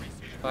cavalry's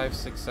here. 5,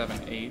 6,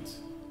 7, 8.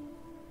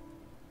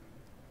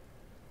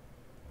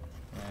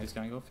 Yeah, he's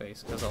gonna go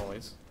face, as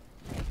always.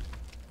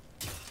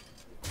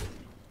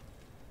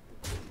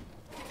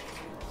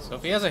 So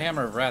if he has a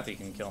Hammer of Wrath, he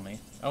can kill me.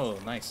 Oh,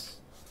 nice.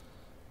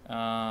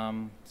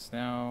 It's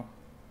now...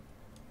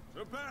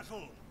 To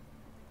battle.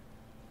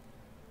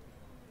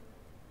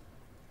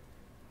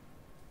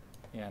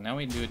 Yeah, now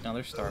we can do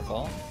another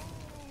Starfall.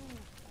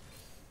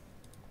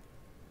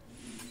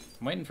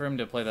 I'm waiting for him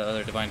to play the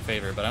other Divine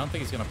Favor, but I don't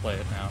think he's gonna play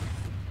it now.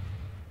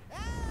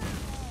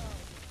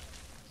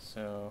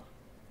 So,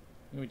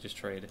 maybe we just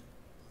trade.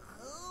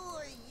 Who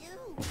are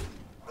you?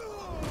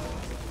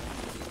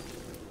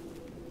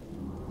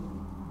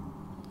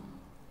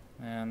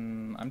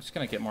 And I'm just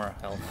gonna get more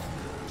health.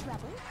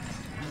 Trouble?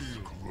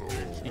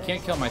 You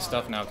can't kill my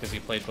stuff now because he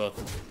played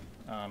both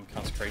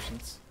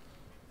consecrations.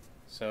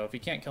 So if he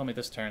can't kill me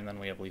this turn, then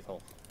we have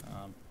lethal.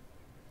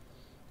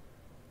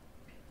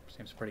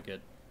 Seems pretty good.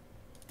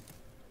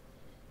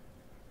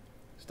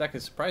 This deck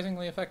is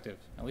surprisingly effective,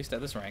 at least at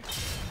this rank.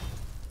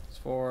 It's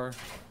 4.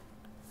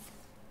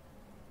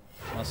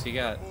 What else you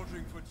got?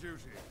 Reporting for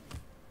duty. I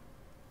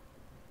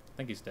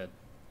think he's dead.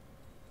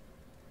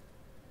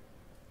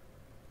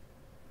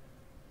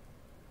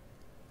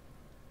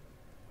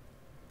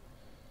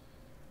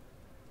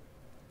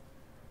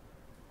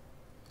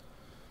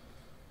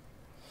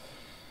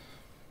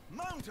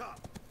 Mount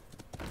up.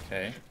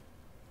 Okay.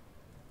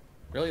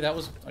 Really, that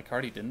was a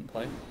card he didn't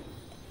play?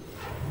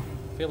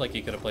 I feel like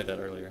he could have played that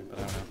earlier, but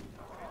I don't know.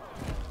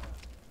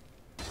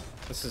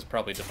 This is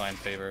probably Divine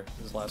Favor,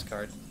 his last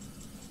card.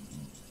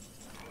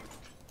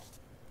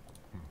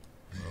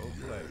 Well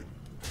played.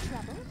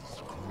 Trouble?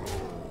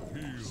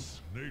 Feel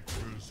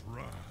nature's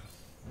wrath.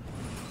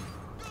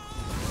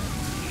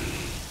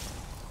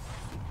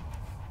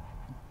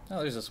 Oh,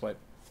 there's a swipe.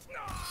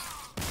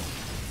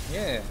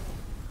 Yeah.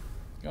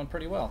 Going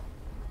pretty well.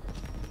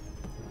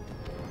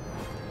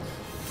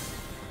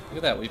 Look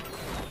at that, we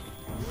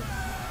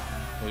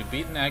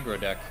beat an aggro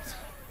deck.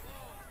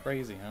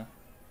 Crazy, huh?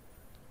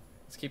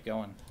 Let's keep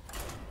going.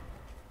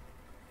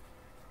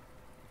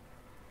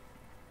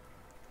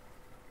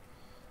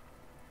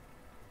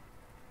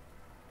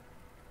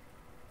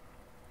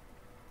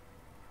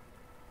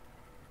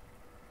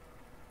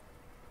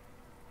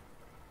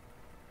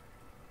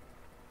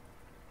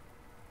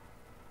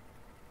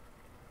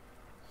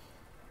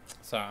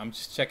 Sorry, I'm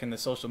just checking the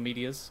social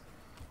medias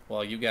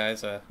while you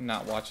guys are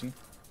not watching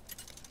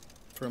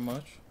for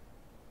much.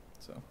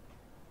 So.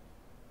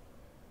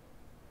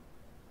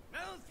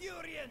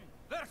 Malfurion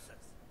versus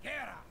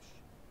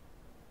Garrosh.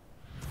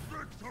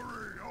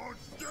 Victory or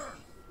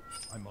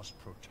death! I must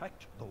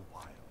protect the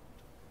wild.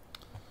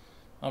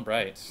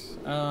 Alright.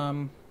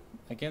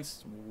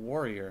 Against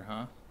Warrior,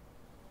 huh?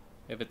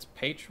 If it's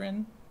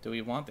Patron, do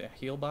we want the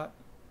heal bot?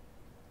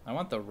 I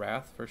want the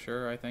Wrath for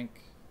sure, I think.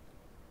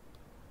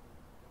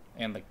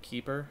 And the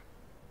Keeper.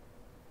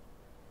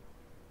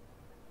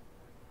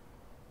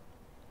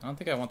 I don't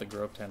think I want the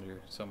Grove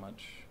Tender so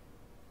much.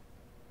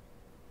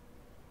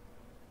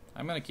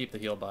 I'm gonna keep the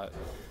heal bot.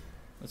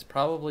 It's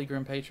probably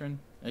Grim Patron.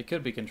 It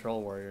could be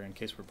Control Warrior in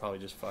case we're probably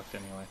just fucked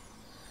anyway.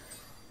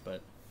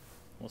 But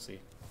we'll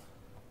see.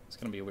 It's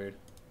gonna be weird.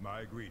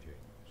 My greetings.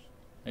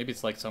 Maybe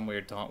it's like some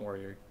weird Taunt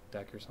Warrior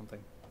deck or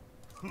something.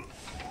 I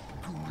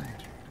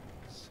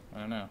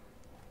don't know.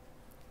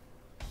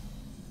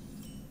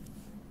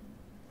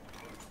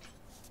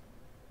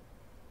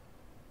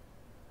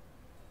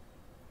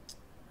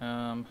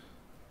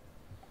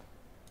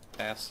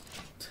 Pass.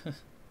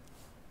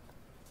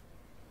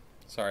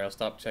 Sorry, I'll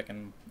stop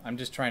checking. I'm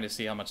just trying to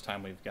see how much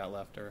time we've got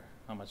left, or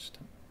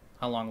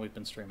how long we've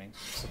been streaming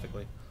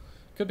specifically.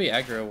 Could be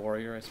aggro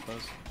warrior, I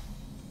suppose.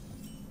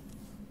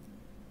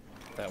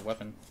 That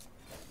weapon.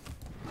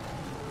 For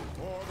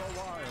the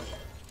wild.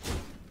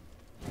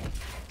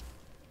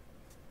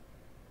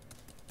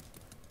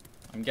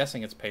 I'm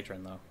guessing it's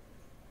Patron though.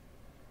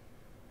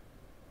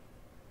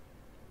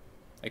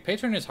 Like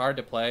Patron is hard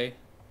to play,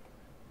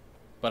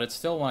 but it's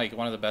still like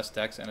one of the best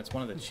decks, and it's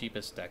one of the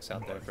cheapest decks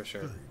out there for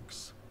sure.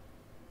 Thanks.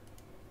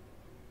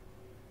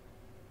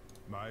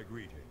 My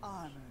greetings.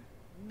 Armor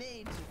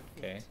made to fit.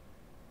 Okay.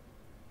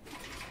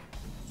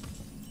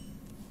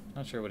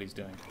 Not sure what he's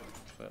doing,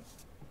 but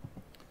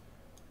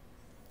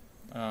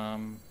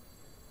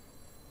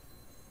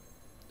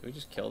do we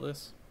just kill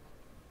this?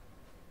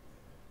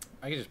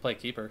 I could just play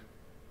Keeper.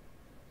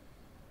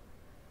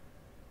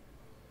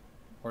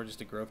 Or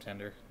just a Grove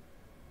Tender.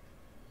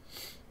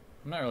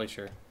 I'm not really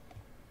sure.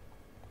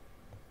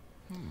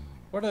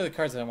 What are the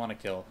cards that I want to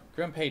kill?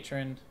 Grim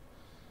Patron,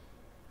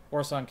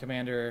 Warsong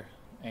Commander,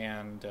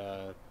 and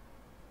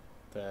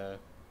the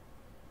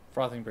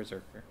Frothing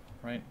Berserker,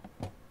 right?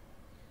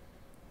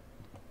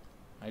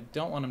 I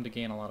don't want him to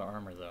gain a lot of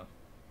armor, though.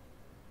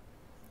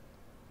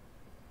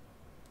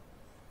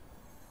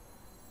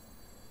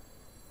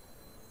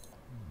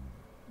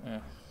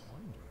 I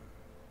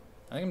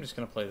think I'm just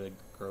going to play the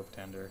Grove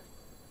Tender.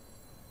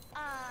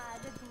 Ah,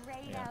 the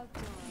great Yeah.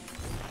 outdoors.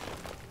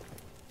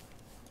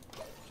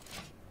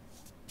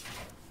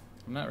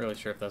 I'm not really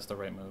sure if that's the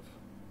right move,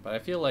 but I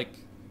feel like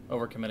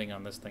overcommitting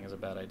on this thing is a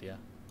bad idea.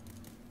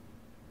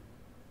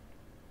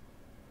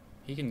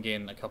 He can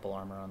gain a couple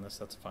armor on this,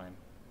 that's fine,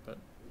 but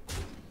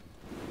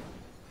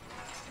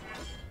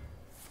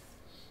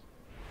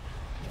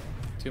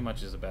too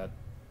much is a bad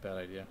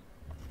idea.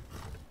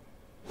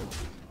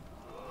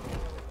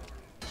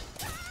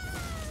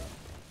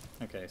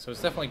 Okay, so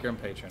it's definitely Grim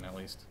Patron at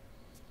least,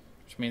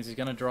 which means he's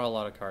gonna draw a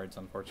lot of cards,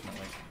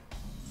 unfortunately.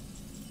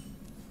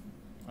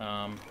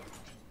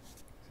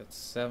 He's at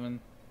 7.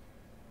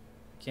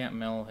 Can't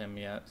mill him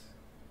yet.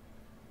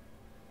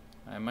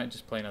 I might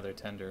just play another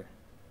Tender.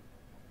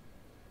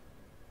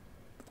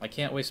 I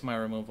can't waste my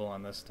removal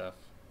on this stuff.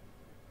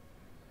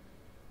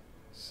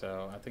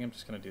 So I think I'm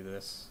just gonna do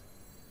this.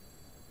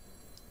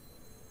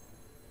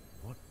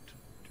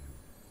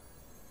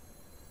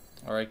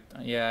 Alright,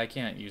 yeah, I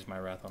can't use my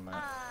Wrath on that.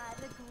 Ah,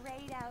 the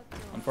great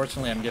outdoors.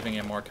 Unfortunately, I'm giving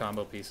him more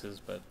combo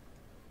pieces, but...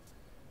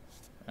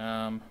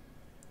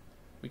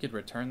 we could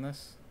return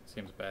this.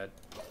 Seems bad.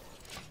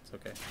 It's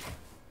okay.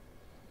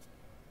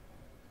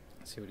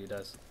 Let's see what he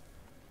does.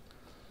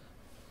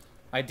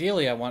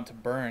 Ideally, I want to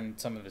burn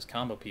some of his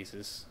combo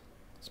pieces,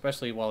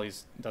 especially while he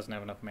doesn't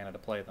have enough mana to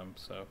play them,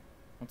 so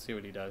let's see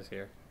what he does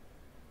here.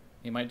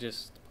 He might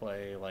just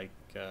play, like,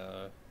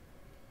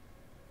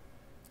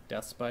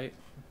 Death Spite,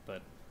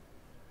 but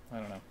I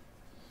don't know.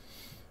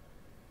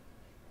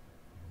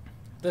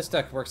 If this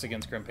deck works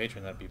against Grim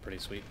Patron, that'd be pretty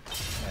sweet.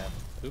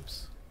 Yeah.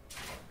 Oops.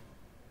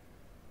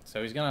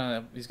 So he's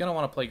gonna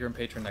want to play Grim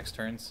Patron next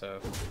turn, so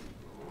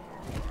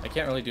I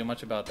can't really do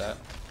much about that,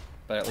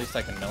 but at least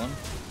I can mill him.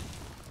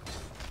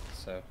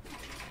 So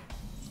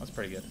that's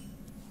pretty good.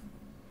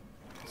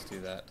 Let's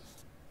do that.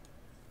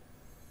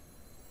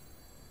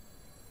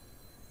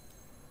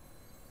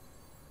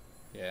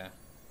 Yeah.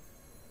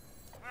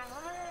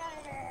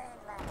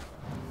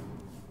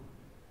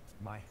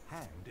 My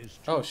hand is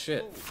too Oh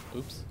shit. full.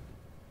 Oops.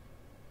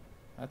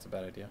 That's a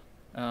bad idea.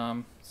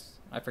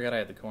 I forgot I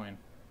had the coin.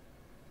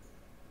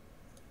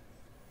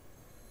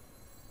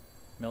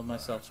 Milled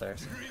myself there.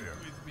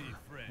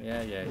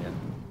 Yeah.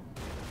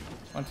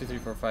 1, 2, 3,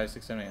 4, 5,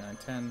 6, 7, 8, 9,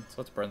 10. So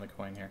let's burn the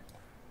coin here.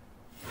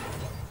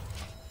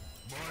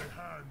 My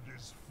hand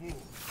is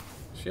full.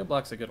 Shield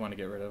block's a good one to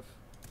get rid of.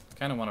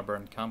 Kind of want to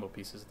burn combo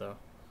pieces though.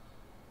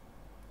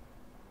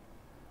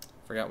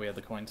 Forgot we had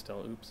the coin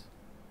still. Oops.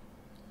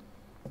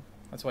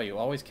 That's why you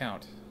always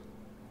count.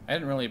 I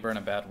didn't really burn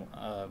a bad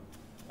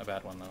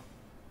one though.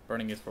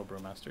 Burning Youthful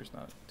Brewmaster's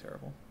not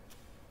terrible.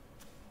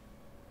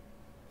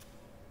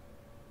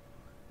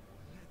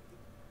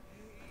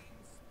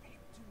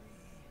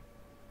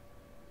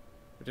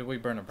 Or did we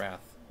burn a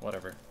Wrath?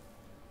 Whatever.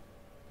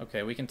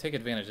 Okay, we can take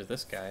advantage of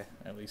this guy,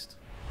 at least.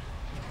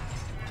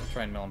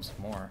 Try and mill him some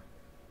more.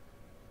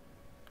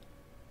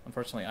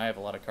 Unfortunately, I have a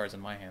lot of cards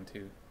in my hand,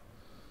 too.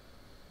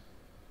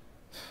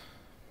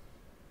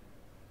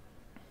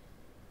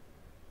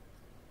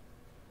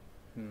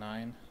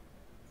 Nine.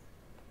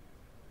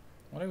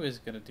 What are we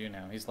gonna do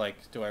now? He's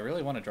like, do I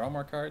really want to draw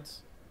more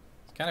cards?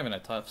 He's kind of in a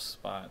tough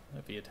spot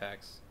if he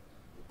attacks.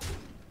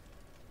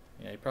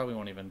 Yeah, he probably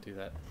won't even do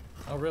that.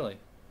 Oh, really?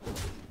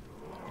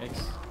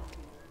 Yikes.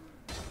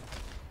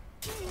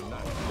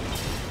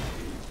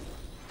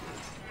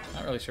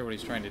 Not really sure what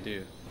he's trying to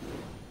do.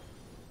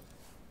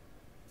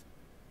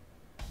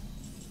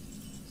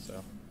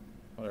 So,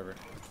 whatever.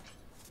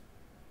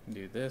 Can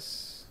do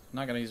this. I'm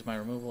not gonna use my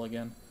removal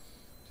again.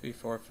 2,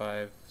 4,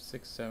 5,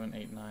 6, 7,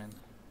 8, 9.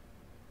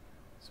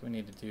 So we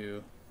need to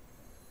do...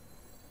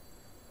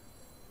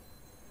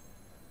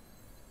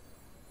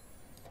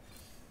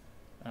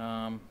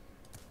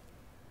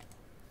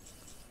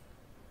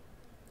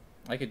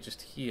 I could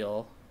just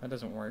heal. That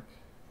doesn't work.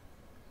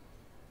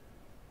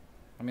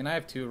 I mean, I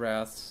have 2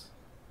 Wraths.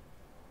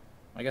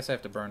 I guess I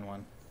have to burn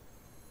one.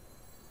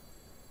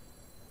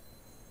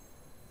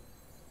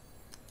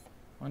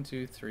 1,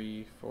 2,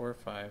 3, 4,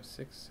 5,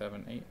 6,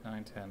 7, 8,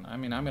 9, 10. I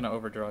mean, I'm gonna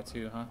overdraw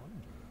too, huh?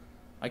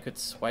 I could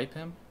swipe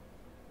him.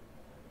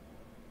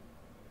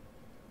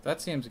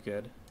 That seems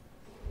good.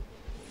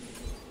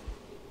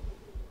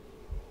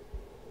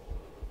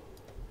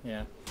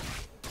 Yeah.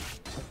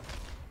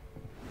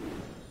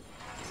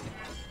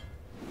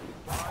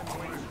 I'm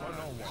waiting for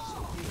no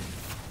one.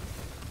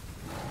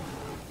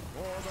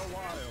 For the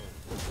wild.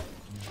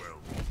 Well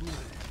played.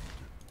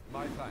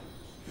 My thanks.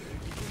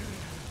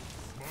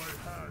 My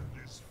hand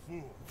is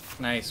full.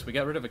 Nice. We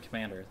got rid of a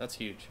commander. That's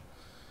huge.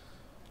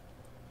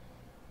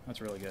 That's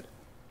really good.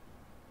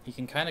 He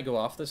can kind of go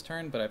off this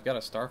turn, but I've got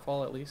a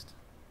Starfall at least.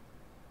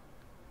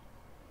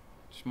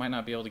 Just might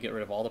not be able to get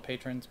rid of all the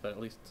patrons, but at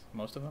least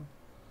most of them.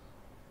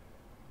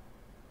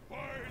 By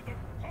the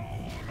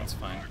power That's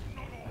fine. of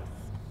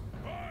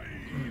I have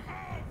the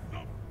power.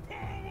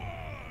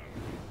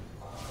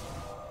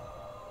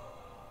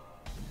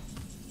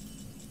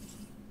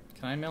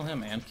 Can I mill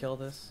him and kill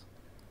this?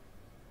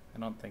 I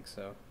don't think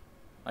so.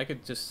 I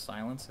could just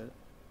silence it.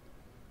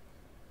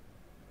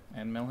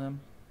 And mill him.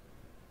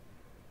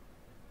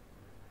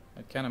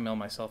 I'd kind of mill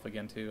myself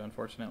again too,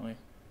 unfortunately.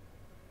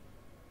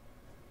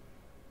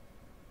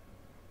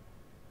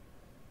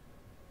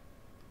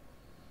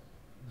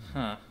 Huh.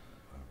 I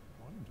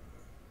wonder.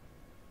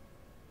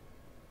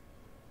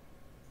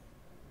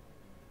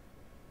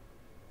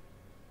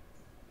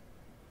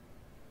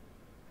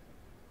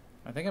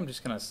 I think I'm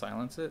just gonna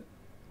silence it.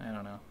 I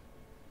don't know.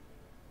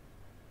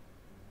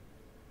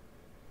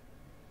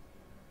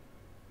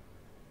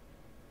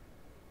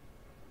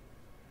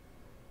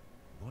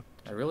 What?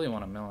 I really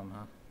want to mill him,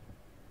 huh?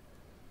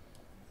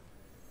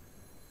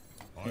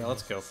 Yeah,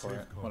 let's go for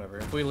it. Whatever.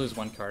 If we lose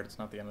one card, it's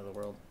not the end of the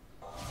world.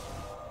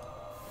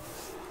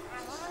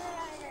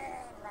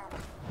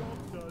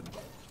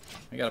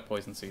 We got a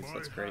Poison Seeds,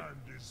 that's great.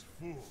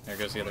 There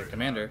goes the other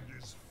commander.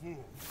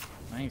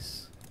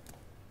 Nice.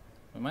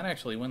 We might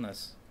actually win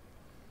this.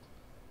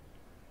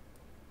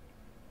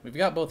 We've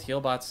got both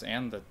heal bots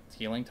and the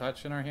healing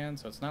touch in our hand,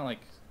 so it's not like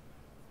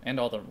And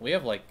all the we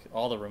have like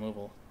all the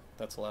removal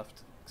that's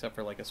left, except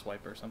for like a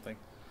swipe or something.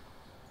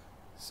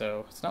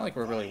 So it's not like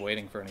we're really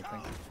waiting for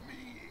anything.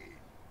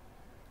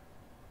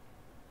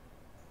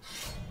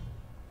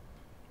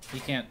 He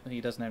can't.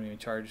 He doesn't have any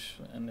charge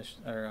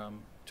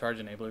charge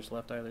enablers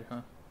left either,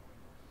 huh?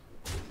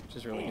 Which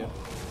is really good.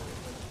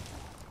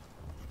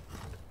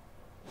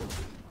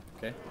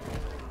 Okay.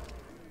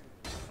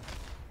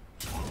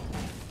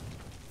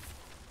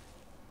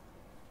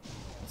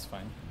 That's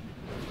fine.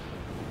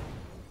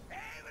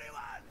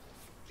 Everyone,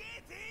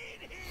 get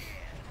in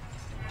here!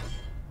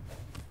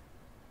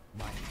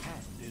 My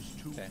hand is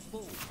too Okay.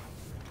 full.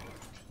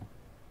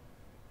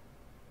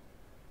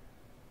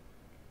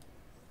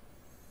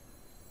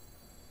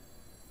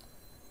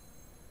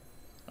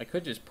 I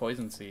could just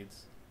poison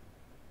seeds.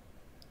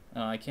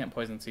 I can't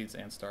poison seeds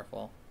and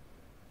Starfall.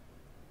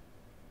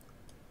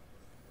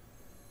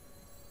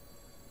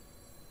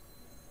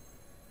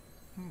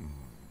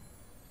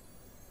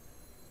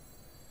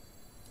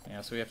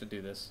 Yeah, so we have to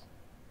do this.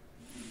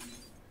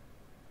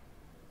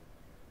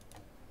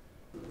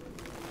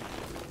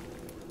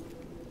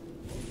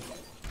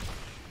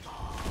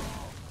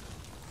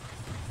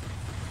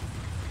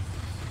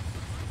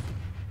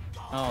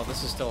 Oh,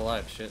 this is still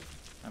alive. Shit.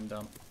 I'm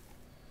dumb.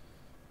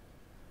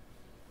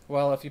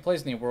 Well, if he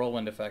plays any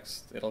whirlwind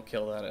effects, it'll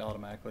kill that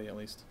automatically, at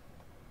least.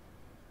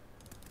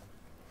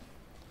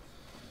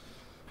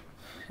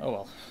 Oh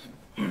well.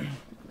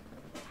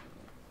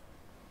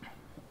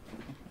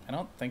 I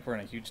don't think we're in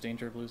a huge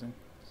danger of losing.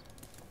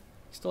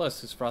 He still has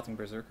his Frothing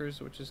Berserkers,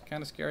 which is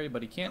kind of scary,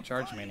 but he can't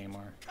charge me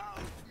anymore.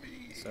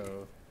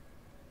 So,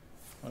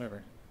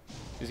 whatever.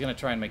 He's going to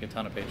try and make a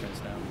ton of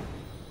patrons now.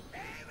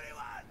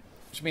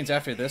 Which means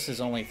after this, his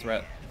only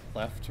threat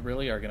left,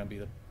 really, are going to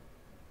be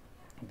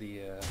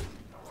the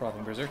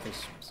Frothing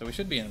Berserkers. So we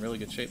should be in really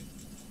good shape.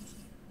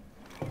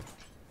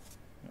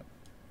 Yep.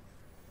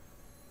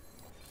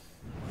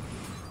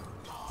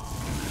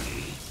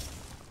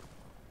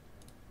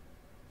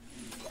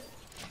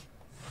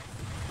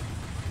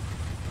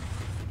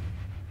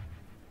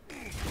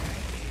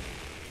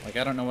 Like,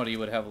 I don't know what he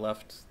would have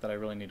left that I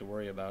really need to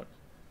worry about.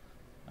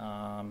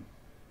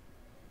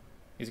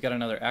 He's got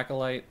another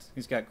Acolyte.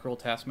 He's got Cruel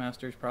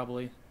Taskmasters,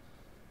 probably.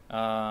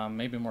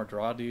 Maybe more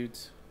draw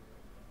dudes.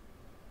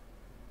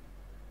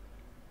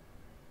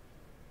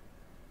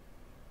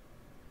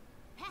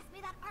 Pass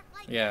me that arc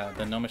light. Yeah,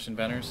 the Gnomish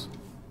Inventors.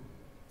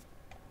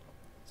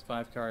 There's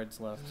 5 cards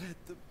left.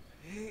 Let the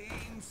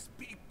pain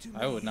speak to me.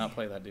 I would not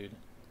play that dude.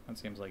 That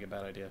seems like a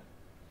bad idea.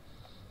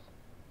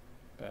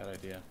 Bad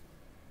idea.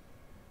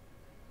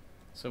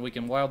 So we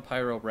can Wild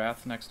Pyro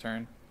Wrath next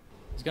turn.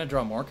 He's gonna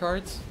draw more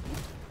cards?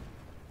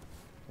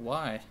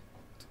 Why?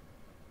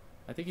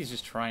 I think he's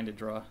just trying to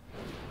draw.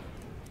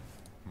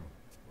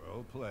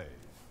 Well played.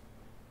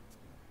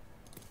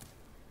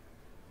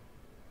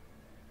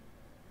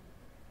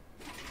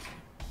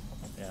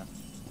 Yeah.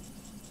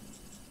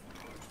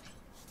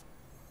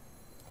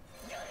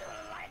 Do you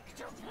like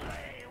to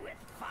play with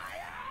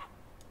fire?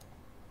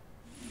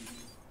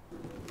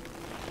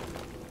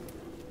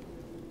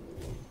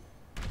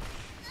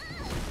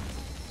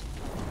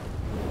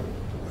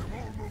 I'm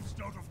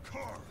almost out of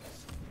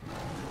cards.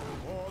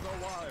 For the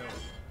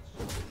wild.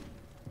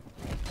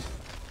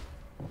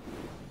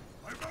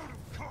 I'm out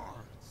of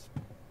cards.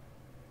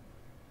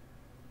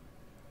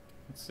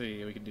 Let's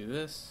see, we can do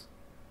this.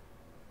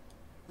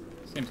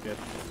 Seems good.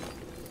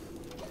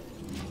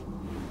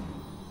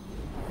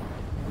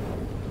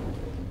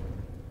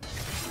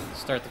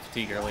 Start the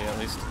fatigue early, at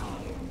least.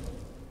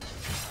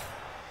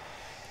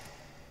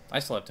 I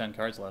still have 10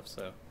 cards left,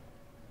 so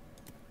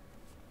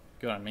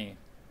good on me.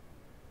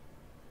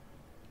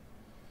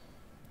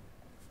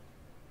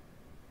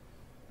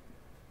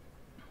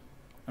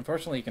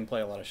 Unfortunately, you can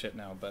play a lot of shit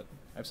now, but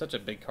I have such a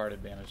big card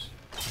advantage.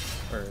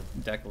 Or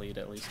deck lead,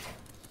 at least.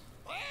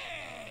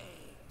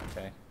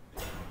 Okay.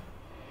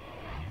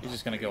 He's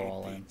just gonna go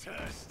all in.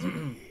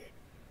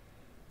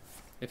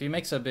 If he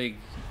makes a big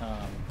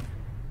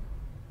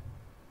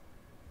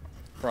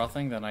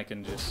frothing, then I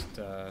can just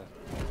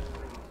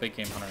big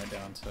game hunter it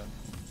down. So,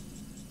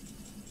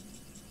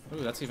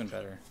 ooh, that's even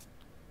better.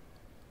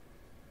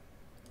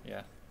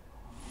 Yeah.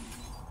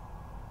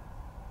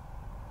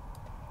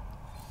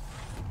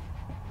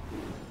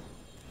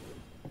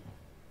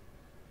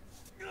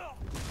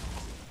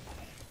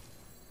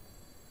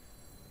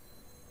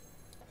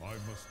 I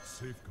must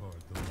safeguard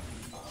the land.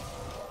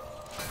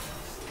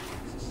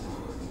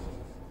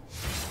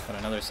 Got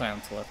another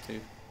silence left too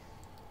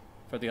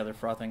for the other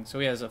frothing. So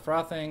he has a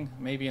frothing,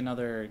 maybe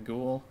another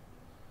ghoul,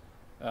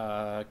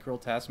 Cruel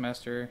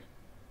Taskmaster.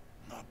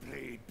 My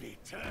blade be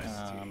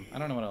thirsty. I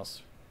don't know what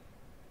else.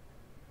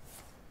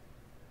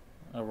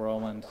 A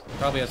whirlwind.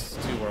 Probably has 2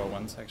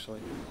 whirlwinds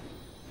actually.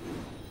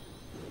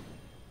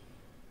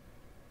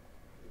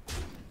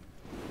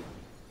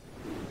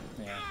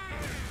 Yeah.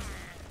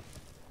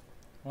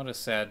 What a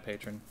sad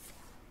patron.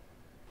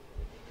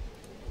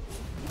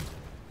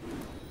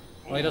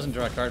 Well, he doesn't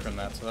draw a card from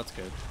that, so that's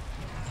good.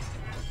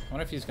 I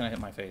wonder if he's gonna hit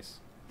my face.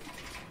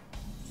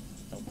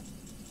 Nope.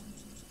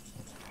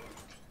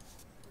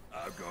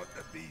 I've got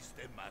the beast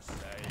in my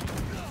sight.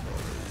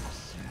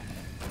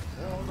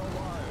 For the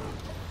wild.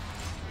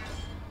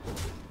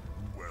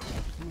 Well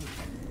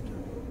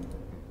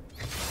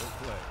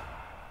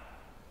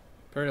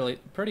played.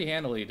 Pretty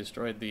handily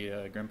destroyed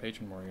the Grim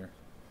Patron Warrior.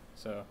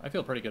 So I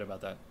feel pretty good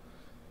about that.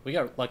 We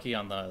got lucky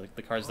on the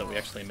cards that we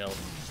actually milled.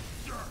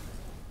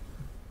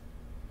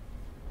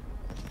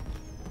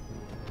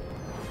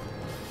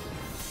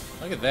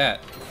 Look at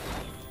that.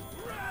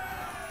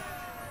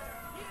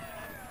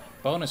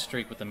 Bonus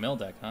streak with the mill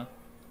deck, huh?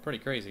 Pretty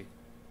crazy.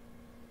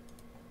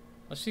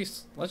 Let's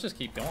just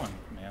keep going,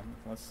 man.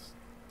 Let's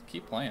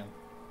keep playing.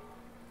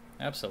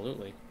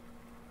 Absolutely.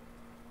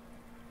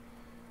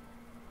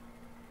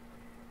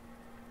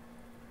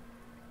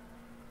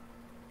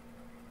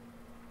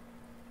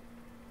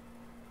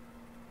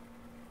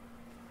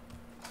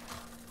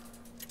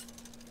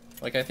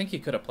 Like, I think he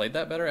could have played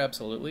that better,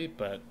 absolutely,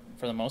 but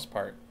for the most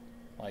part,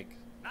 like,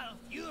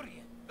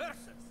 Malfurion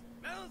versus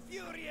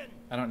Malfurion.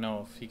 I don't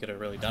know if he could have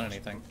really done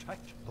anything.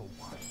 Protect the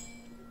wild.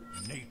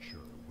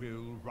 Nature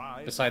will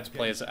rise. Besides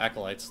play as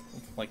acolytes,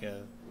 like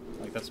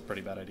that's a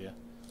pretty bad idea.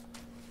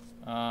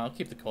 I'll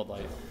keep the Cold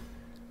Light.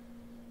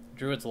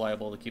 Druid's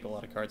liable to keep a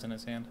lot of cards in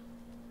his hand.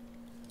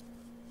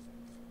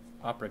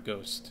 Opera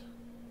Ghost.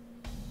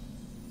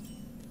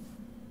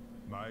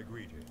 My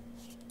greetings.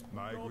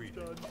 My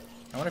greetings.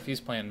 I wonder if he's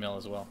playing mill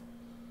as well.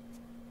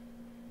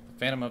 The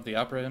Phantom of the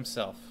Opera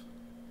himself.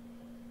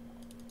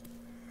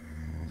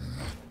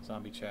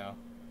 Zombie Chow.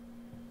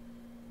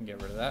 Can get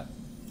rid of that.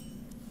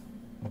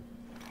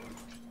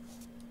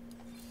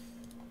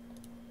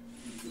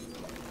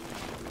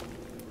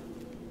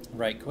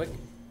 Right quick.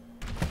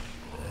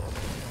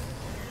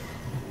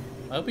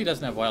 I hope he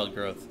doesn't have Wild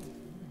Growth.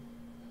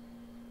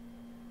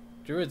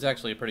 Druid's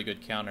actually a pretty good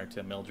counter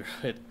to Mill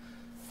Druid.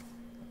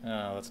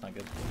 Oh, that's not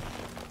good.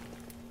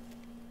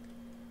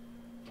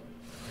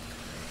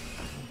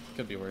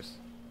 Could be worse.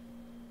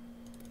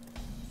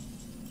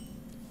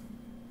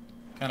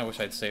 Kinda wish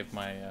I'd saved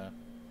my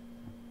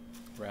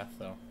Wrath,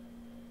 though.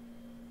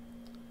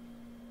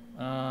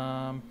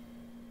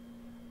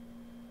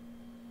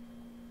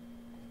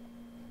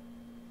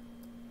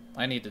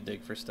 I need to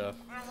dig for stuff.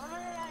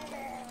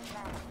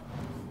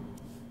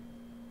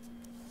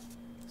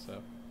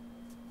 So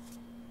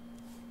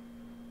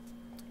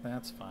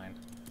that's fine.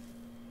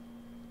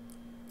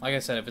 Like I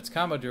said, if it's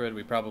combo Druid,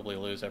 we probably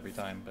lose every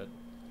time, but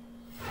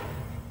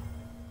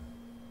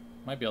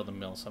might be able to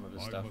mill some of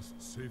his I stuff.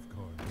 must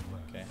safeguard the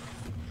land. Okay.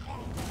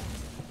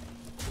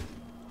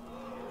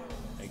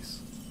 Thanks.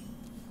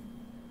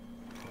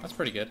 That's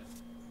pretty good.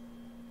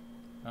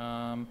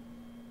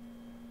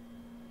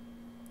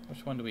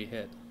 Which one do we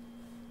hit?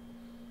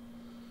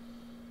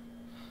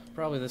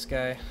 Probably this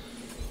guy.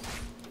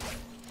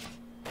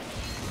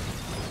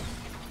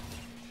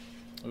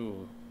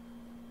 Ooh.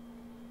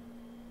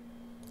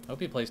 I hope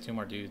he plays 2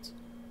 more dudes.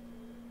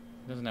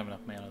 He doesn't have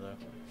enough mana though.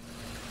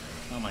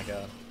 Oh my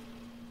god.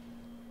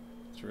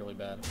 It's really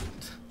bad.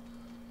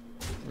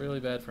 Really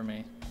bad for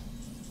me.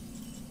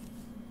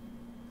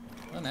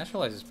 Well,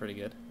 Naturalize is pretty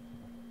good.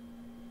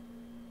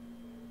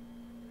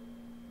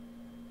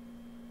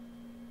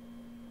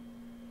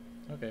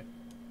 Okay.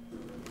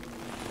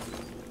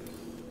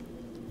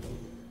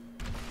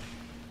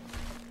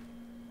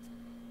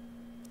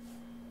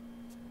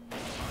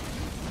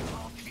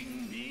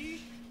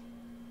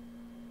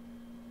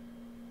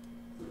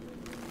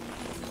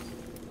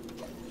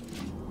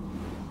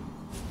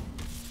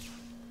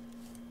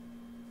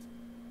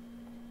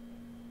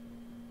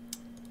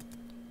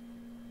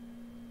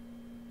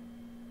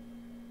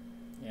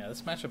 Yeah,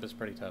 this matchup is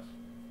pretty tough.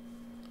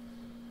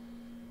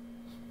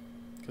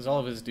 Because all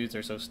of his dudes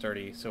are so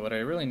sturdy, so what I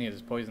really need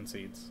is Poison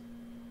Seeds.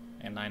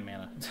 And 9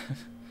 mana.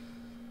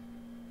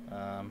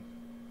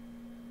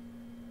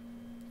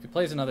 If he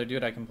plays another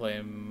dude, I can play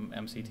him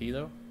MCT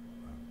though.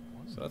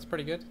 So that's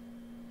pretty good.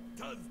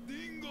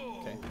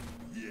 Okay.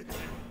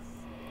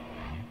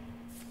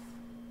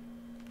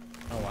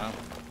 Oh wow.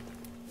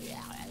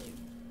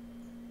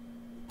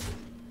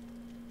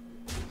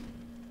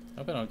 I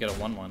hope I don't get a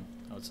 1/1.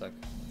 That would suck.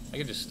 I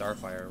could just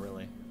Starfire,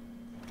 really.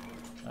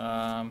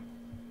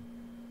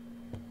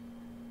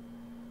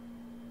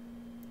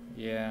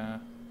 Yeah.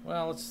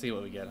 Well, let's see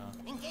what we get, huh?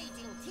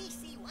 Engaging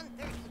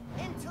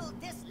TC-130 into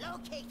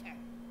dislocator.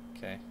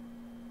 Okay.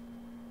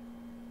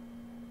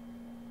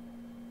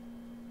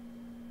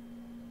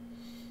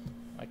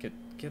 I could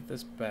get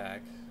this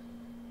back.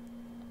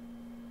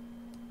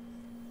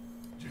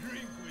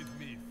 Drink with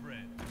me,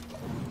 friend.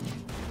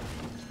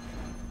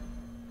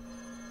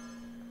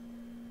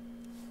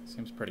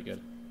 Seems pretty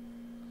good.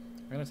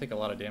 We're gonna take a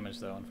lot of damage,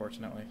 though,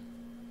 unfortunately.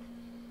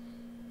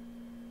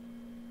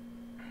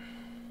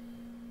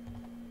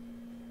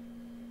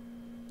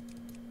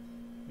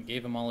 We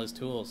gave him all his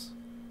tools.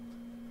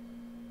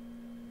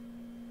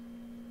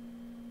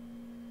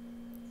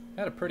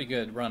 Had a pretty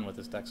good run with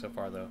this deck so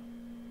far, though.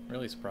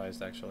 Really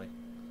surprised, actually.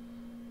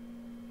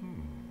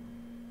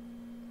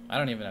 I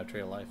don't even have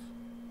Tree of Life.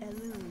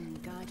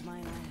 Elune, guide my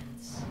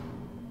lands.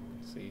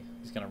 See,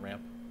 he's gonna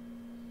ramp.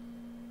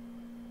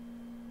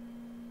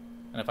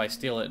 And if I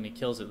steal it and he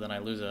kills it, then I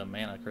lose a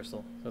mana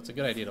crystal. So it's a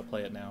good idea to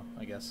play it now,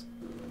 I guess.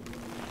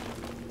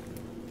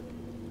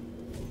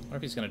 What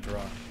if he's gonna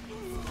draw?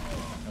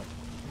 Nope.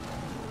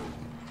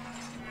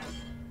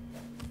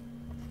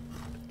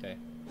 Okay.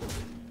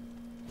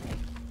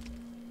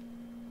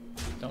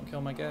 Don't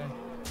kill my guy.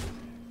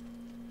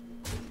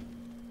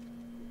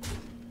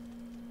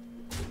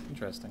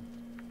 Interesting.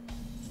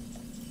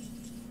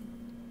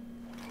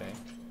 Okay.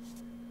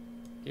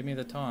 Give me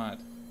the taunt.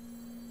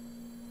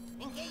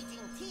 Engaging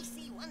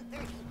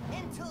TC-130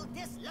 into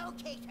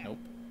dislocator. Nope.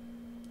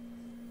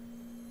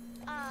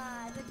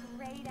 Ah, the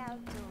great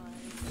outdoors.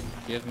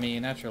 Give me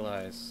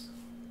naturalize.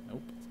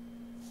 Nope.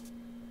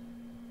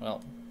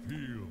 Well,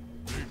 Feel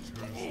nature's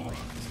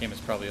wrath. this game is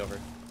probably over.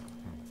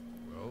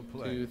 Well 2,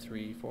 played.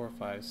 3, 4,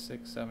 5,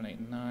 6, 7,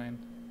 8, 9.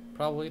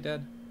 Probably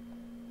dead.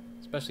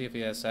 Especially if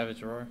he has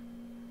Savage Roar.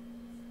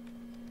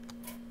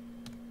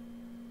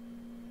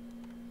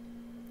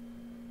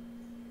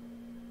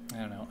 I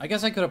don't know. I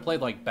guess I could have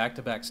played like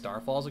back-to-back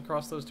Starfalls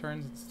across those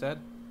turns instead.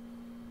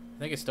 I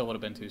think it still would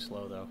have been too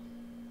slow though.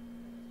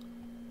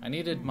 I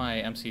needed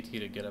my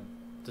MCT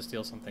to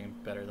steal something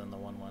better than the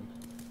 1/1.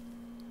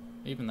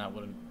 Even that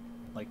wouldn't,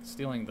 like,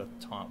 stealing the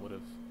taunt would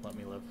have let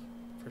me live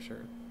for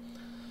sure.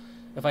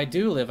 If I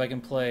do live, I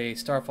can play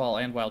Starfall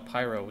and Wild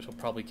Pyro, which will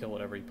probably kill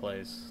whatever he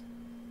plays.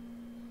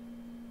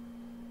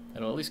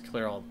 It'll at least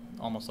clear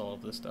almost all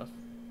of this stuff.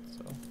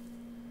 So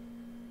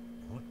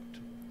What to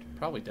do?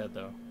 probably dead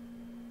though.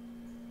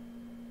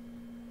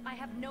 I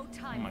have no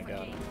time Oh my for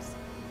God. games.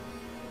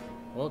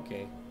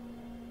 Okay.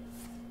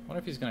 Wonder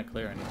if he's gonna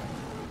clear anything.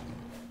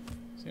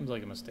 Seems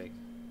like a mistake.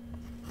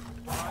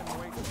 I'm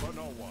waiting for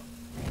no one.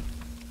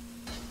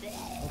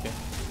 Okay.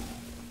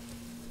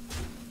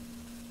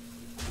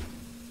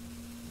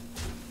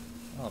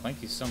 Oh,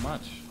 thank you so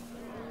much.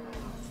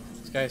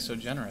 This guy is so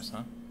generous,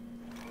 huh?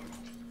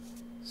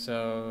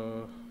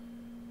 So,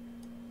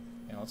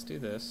 yeah, let's do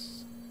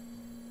this.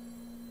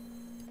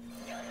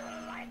 Do you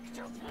like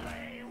to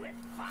play with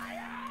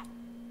fire?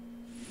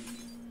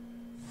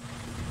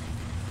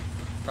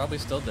 Probably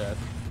still dead,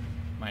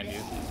 mind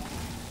you.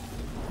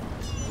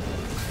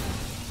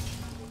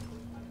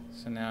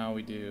 So now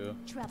we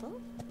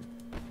Trouble?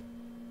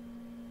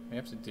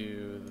 have to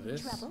do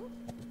this. Trouble?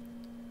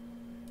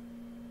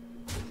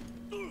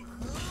 I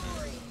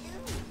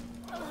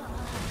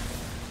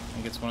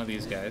think it's one of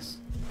these guys.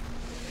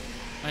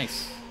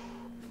 Nice.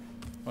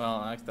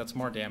 Well, that's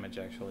more damage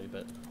actually,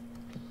 but...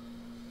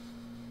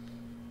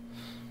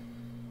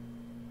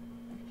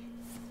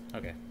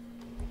 Okay.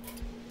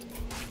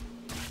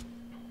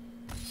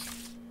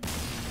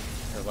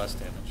 Or less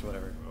damage,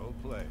 whatever. Well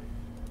played.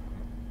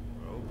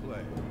 Well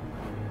played.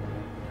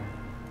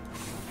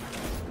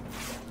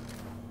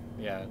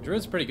 Yeah,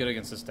 Druid's pretty good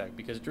against this deck,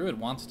 because Druid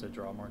wants to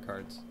draw more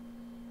cards.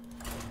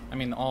 I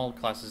mean, all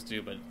classes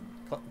do, but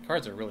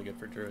cards are really good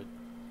for Druid.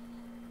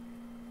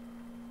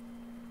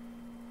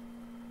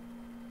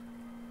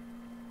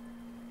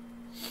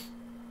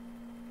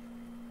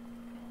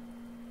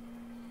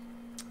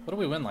 What do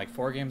we win, like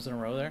 4 games in a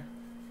row there?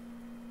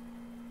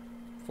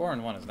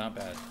 4-1 is not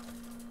bad.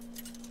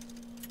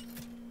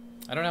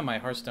 I don't have my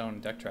Hearthstone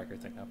deck tracker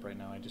thing up right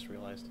now, I just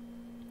realized.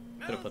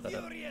 Could have put that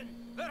up.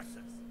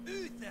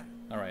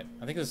 Alright,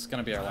 I think this is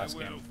going to be our last I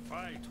will game.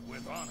 fight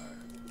with honor.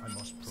 I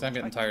must Because I'm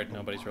getting protect tired, the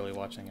nobody's really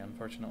watching,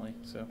 unfortunately,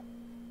 so...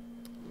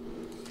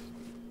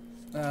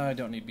 I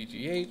don't need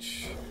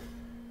BGH.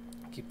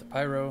 Keep the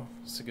Pyro,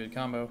 it's a good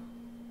combo.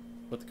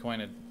 Put the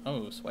coin in...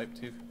 Oh, swipe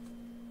too.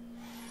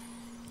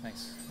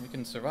 Nice. We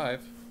can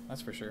survive,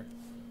 that's for sure.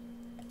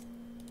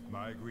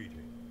 My greetings.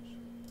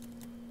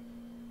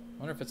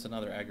 Wonder if it's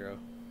another aggro.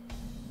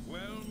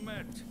 Well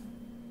met.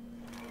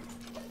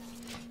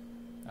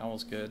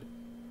 Owl's good.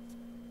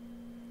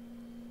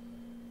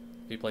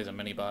 If he plays a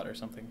mini bot or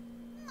something.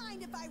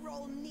 Mind if I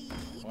roll knee?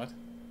 What?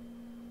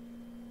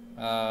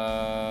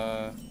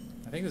 I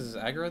think this is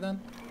aggro then?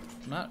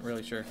 I'm not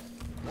really sure.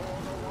 For a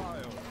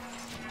while.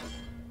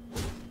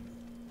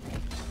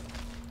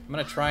 I'm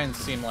gonna try and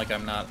seem like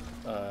I'm not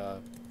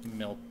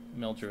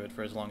mill druid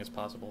for as long as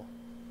possible.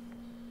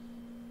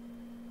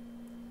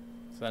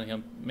 So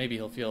then maybe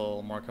he'll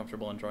feel more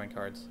comfortable in drawing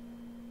cards.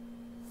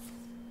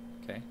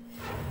 Okay.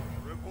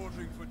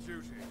 Reporting for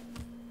duty.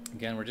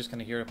 Again, we're just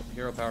gonna hero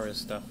power his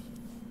stuff.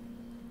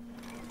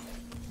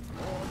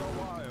 For a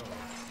while.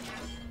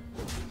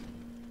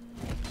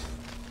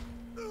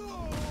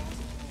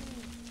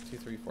 2,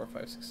 3, 4,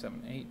 5, 6,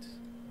 7, 8.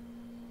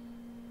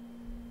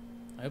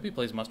 I hope he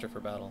plays muster for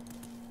battle.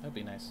 That'd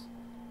be nice.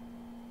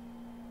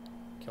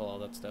 Kill all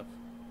that stuff.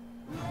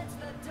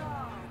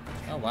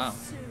 Oh wow.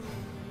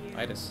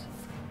 Itis.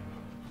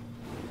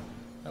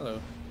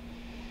 Hello.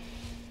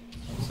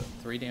 What's that,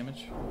 3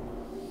 damage?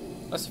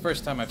 That's the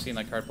first time I've seen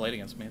that card played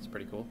against me. It's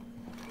pretty cool.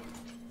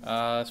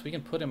 So we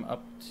can put him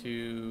up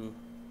to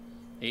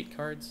 8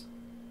 cards.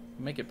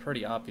 Make it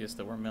pretty obvious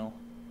that we're mill.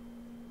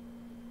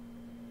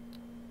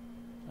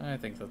 I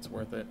think that's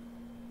worth it.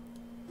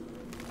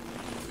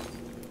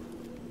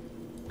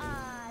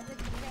 Ah, the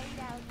great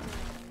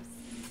outdoors.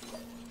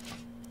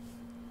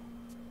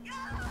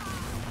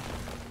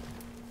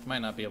 might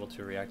not be able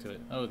to react to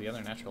it. Oh, the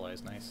other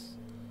naturalized, nice.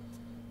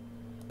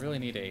 Really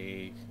need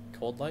a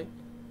cold light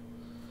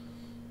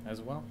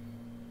as well.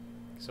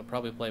 So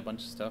probably play a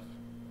bunch of stuff.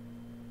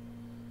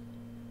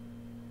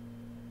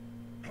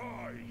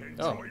 I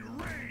enjoy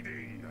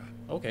raiding.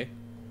 Okay.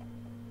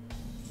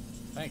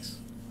 Thanks.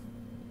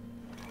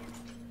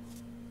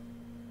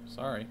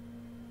 Sorry.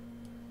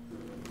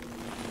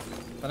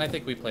 Then I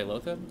think we play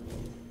Lotheb.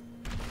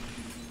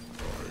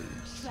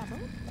 Trouble?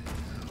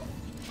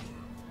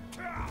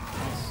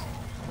 Nice.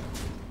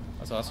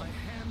 That's awesome. My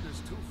hand is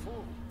too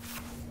full.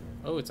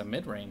 Oh, it's a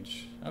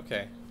mid-range.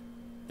 Okay.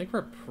 I think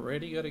we're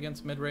pretty good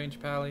against mid-range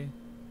Pally.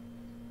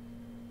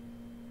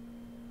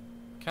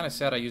 Kind of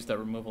sad I used that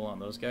removal on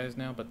those guys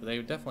now, but they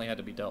definitely had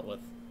to be dealt with.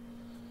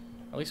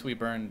 At least we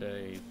burned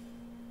a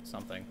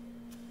something.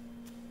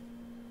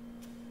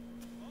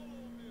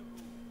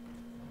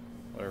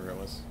 Whatever it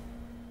was.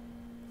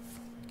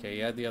 Okay,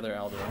 you had the other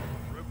Aldo.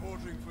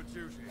 Reporting for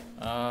duty.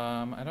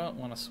 I don't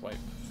want to swipe.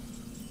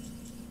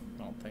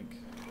 I don't think.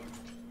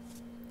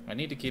 I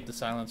need to keep the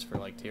silence for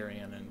like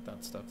Tyrion and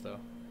that stuff though.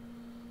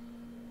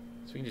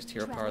 So we can just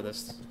hero power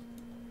this.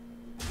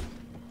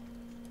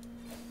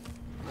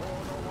 For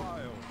the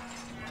wild.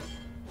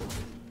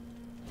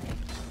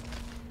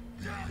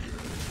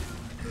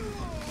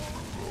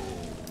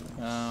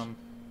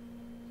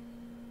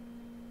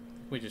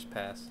 We just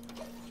pass.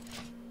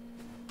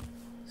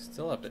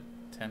 Still up at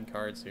 10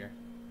 cards here.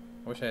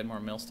 I wish I had more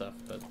mill stuff,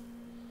 but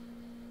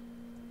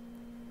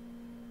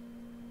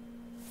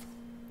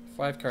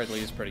 5-card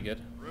lead is pretty good.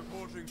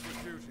 Reporting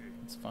for duty.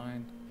 It's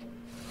fine.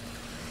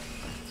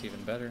 It's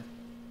even better.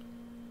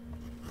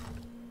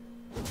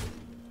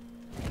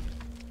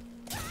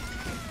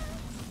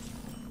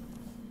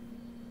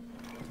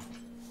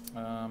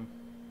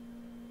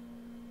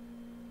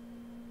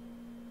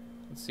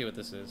 Let's see what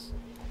this is.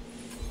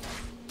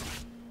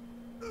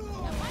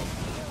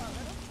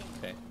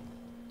 Okay.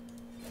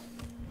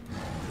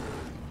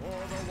 For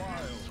the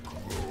wild.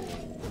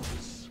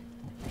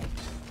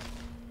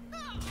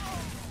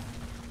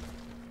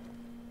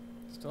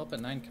 Still up at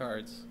 9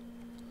 cards.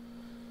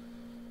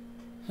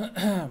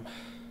 1/1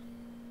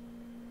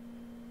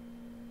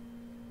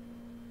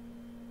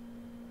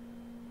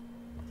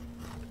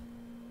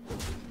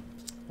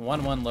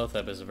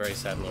 Lotheb is a very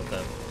sad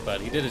Lotheb,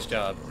 but he did his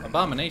job.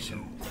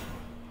 Abomination.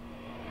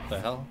 What the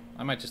hell?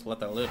 I might just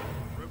let that live.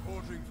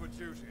 Reporting for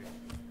duty.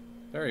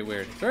 Very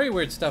weird. Very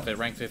weird stuff at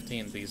rank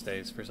 15 these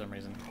days for some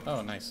reason.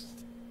 Oh, nice.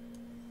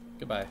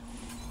 Goodbye.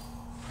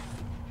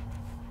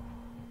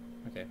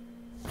 Okay.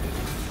 For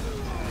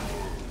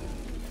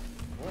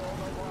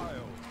the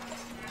wild.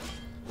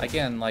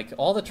 Again, like,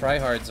 all the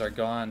tryhards are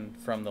gone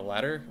from the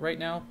ladder right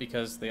now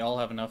because they all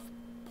have enough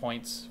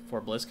points for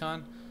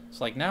BlizzCon.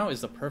 So, like, now is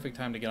the perfect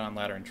time to get on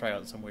ladder and try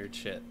out some weird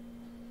shit.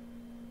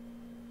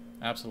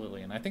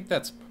 Absolutely, and I think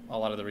that's a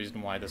lot of the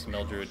reason why this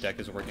Mill Druid deck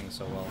is working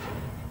so well.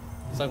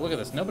 It's like, look at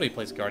this, nobody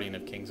plays Guardian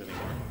of Kings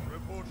anymore.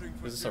 Reporting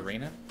for Is this duty.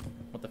 Arena?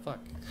 What the fuck?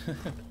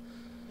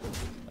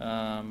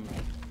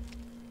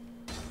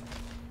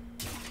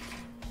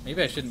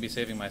 Maybe I shouldn't be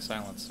saving my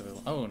silence.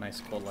 So, oh, nice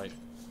cold light.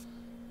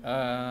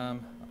 I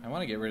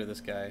want to get rid of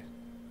this guy.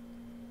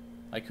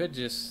 I could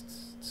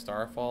just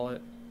Starfall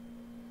it,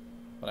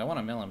 but I want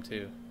to mill him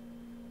too.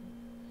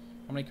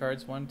 How many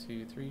cards? 1,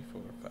 2, 3,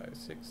 4, 5,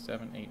 6,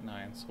 7, 8,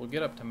 9. So we'll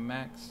get up to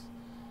max.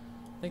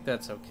 I think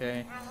that's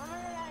okay.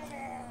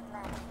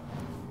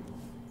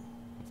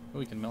 Oh,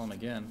 we can mill him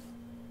again.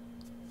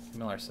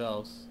 Mill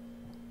ourselves.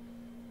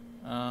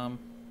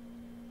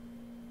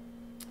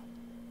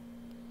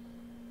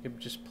 Could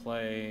just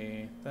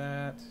play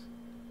that.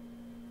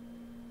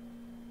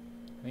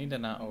 I need to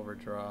not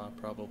overdraw,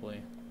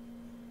 probably.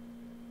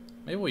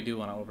 Maybe we do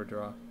want to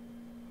overdraw.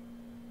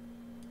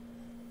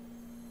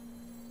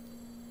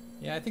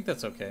 Yeah, I think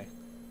that's okay.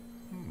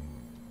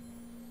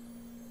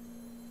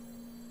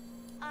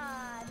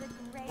 Ah, the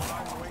great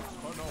I wait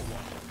for no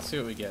one. Let's see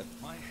what we get.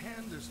 My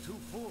hand is too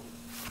full.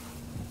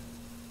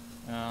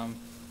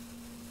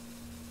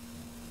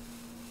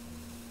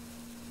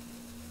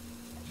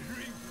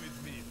 Drink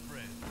with me,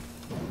 friend.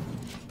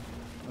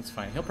 That's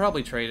fine. He'll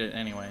probably trade it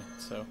anyway,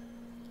 so.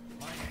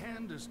 My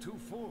hand is too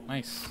full.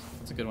 Nice.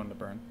 That's a good one to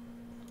burn.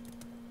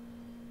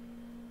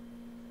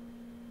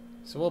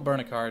 So we'll burn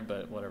a card,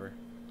 but whatever.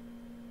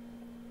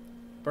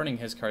 Burning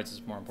his cards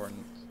is more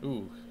important.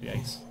 Ooh,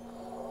 yikes.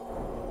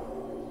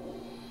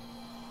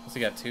 What's he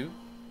got, 2?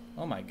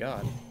 Oh my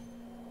god.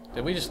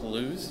 Did we just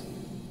lose?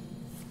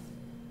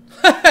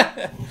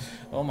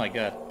 Oh my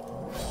god.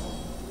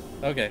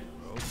 Okay.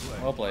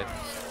 Well played.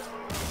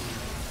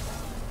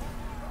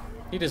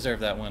 He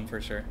deserved that win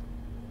for sure.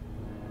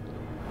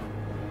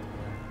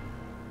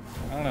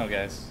 I don't know,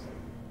 guys.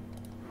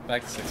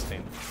 Back to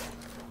 16.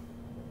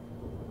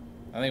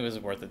 I think it was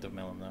worth it to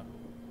mill him, though.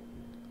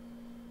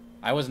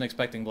 I wasn't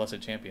expecting Blessed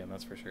Champion,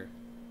 that's for sure.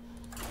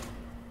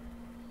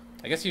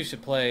 I guess you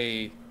should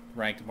play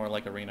ranked more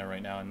like Arena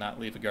right now and not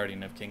leave a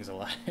Guardian of Kings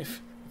alive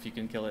if you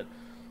can kill it.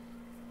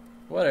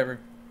 Whatever.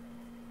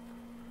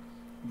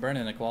 Burn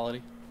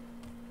inequality.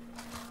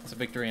 It's a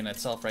victory in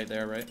itself right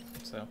there, right?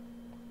 So,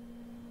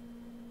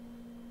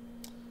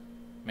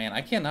 Man,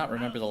 I cannot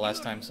remember the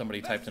last time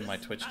somebody typed in my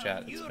Twitch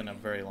chat. It's been a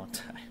very long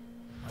time.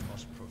 I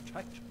must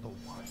protect the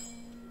wild.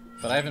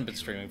 But I haven't been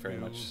streaming very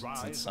much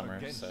since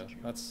summer, so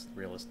that's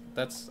realistic.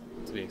 That's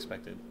to be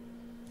expected.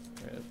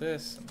 Get rid of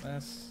this and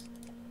this.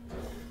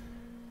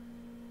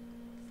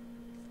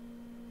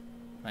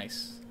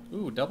 Nice.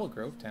 Ooh, double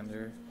Grove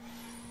Tender.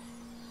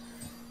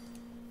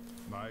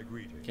 My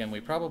greeting. Again, we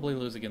probably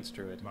lose against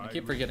Druid. I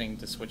keep forgetting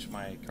to switch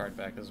my card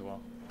back as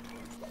well.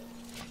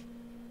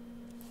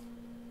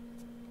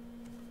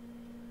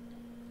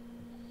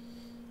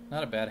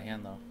 Not a bad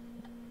hand, though.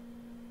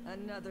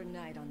 Another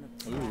night on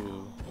the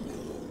Ooh.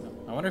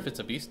 I wonder if it's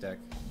a beast deck.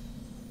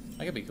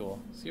 That could be cool.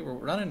 See, we're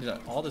running into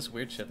all this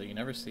weird shit that you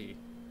never see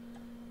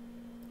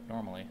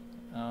normally.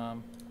 For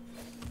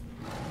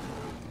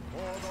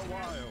the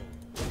wild.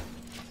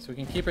 So we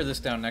can keep her this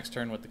down next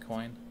turn with the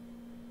coin.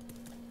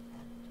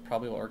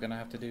 Probably what we're gonna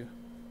have to do.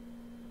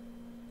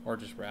 Or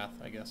just Wrath,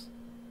 I guess.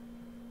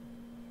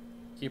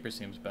 Keeper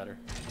seems better.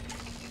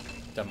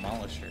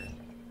 Demolisher.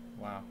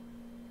 Wow.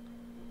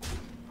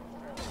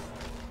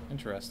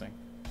 Interesting.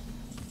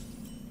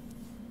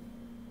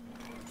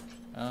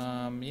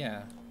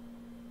 Yeah.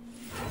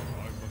 I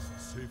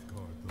must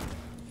safeguard the land.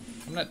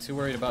 I'm not too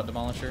worried about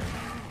Demolisher.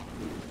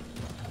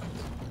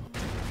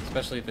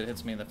 Especially if it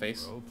hits me in the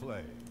face. Well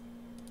played.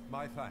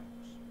 My thanks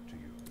to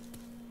you.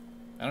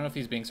 I don't know if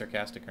he's being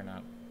sarcastic or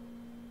not.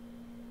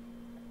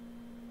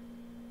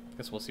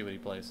 Guess we'll see what he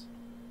plays.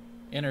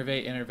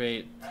 Innervate,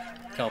 Innervate,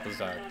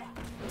 Kel'Thuzad.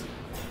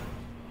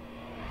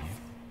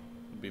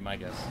 Would be my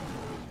guess.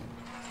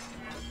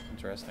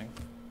 Interesting.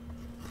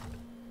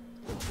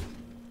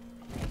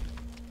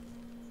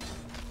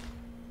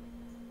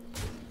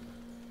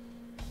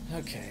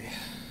 Okay.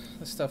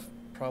 This stuff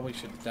probably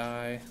should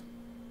die.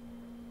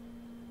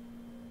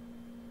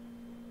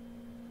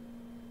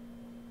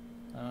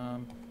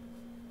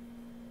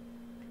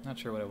 Not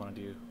sure what I want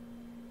to do.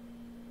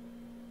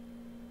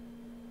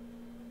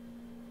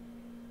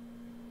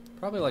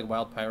 Probably like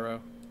Wild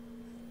Pyro.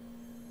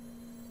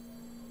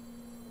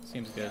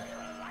 Seems good.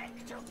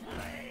 Like to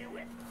play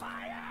with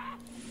fire?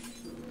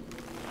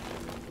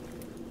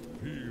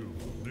 Feel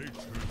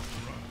nature's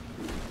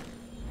wrath.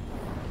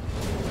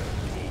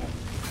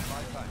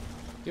 My thanks.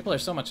 People are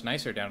so much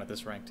nicer down at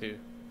this rank too.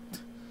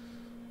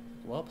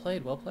 Well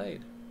played, well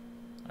played.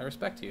 I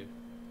respect you.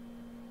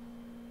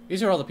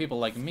 These are all the people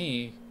like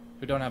me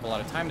who don't have a lot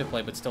of time to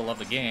play but still love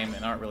the game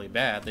and aren't really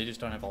bad. They just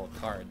don't have all the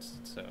cards,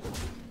 so...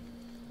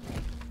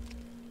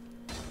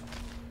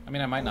 I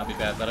mean, I might not be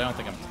bad, but I don't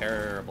think I'm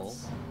terrible.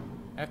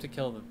 I have to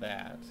kill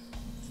that.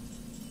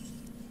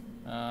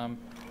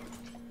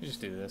 We just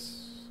do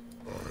this.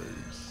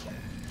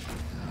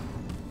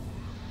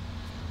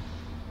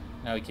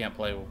 Now he can't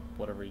play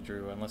whatever he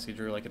drew, unless he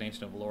drew like an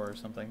Ancient of Lore or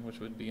something, which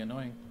would be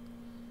annoying.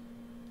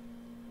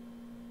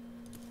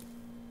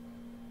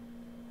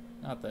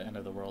 Not the end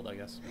of the world, I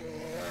guess.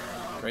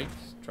 Great.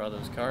 Draw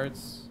those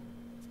cards.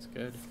 That's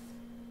good.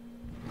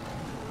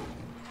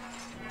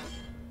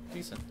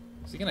 Decent.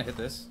 Is he gonna hit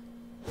this?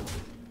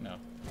 No.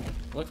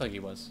 Looked like he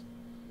was.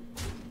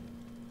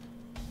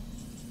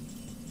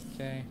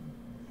 Okay.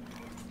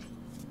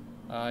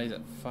 He's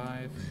at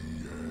 5.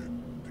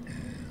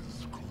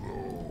 Is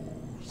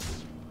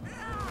close.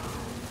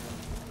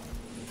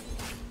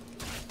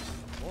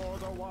 For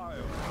the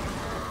wild.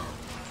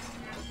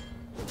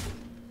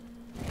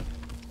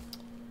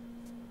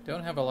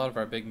 Don't have a lot of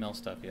our big mill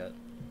stuff yet.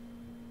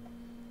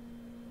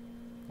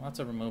 Lots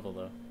of removal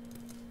though.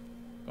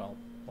 Well,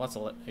 lots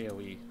of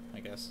AoE, I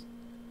guess.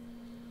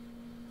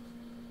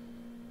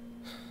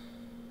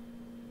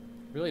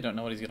 Really don't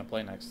know what he's gonna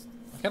play next.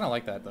 I kinda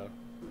like that though.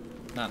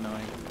 Not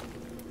knowing.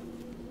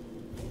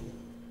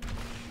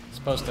 As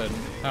opposed to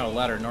how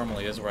ladder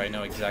normally is, where I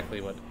know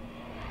exactly what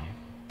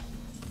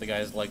the guy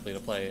is likely to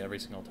play every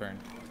single turn.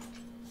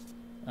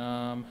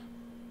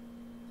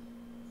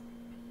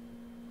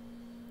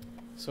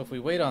 So if we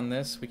wait on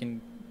this, we can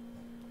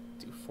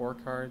do 4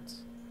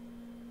 cards.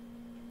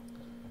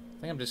 I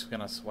think I'm just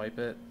gonna swipe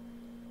it.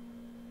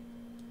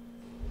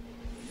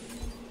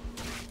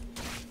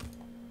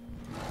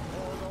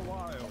 For the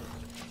wild.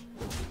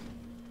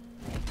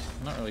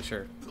 I'm not really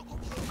sure.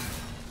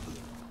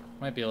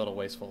 Might be a little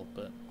wasteful,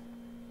 but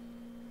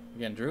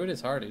again, Druid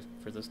is hard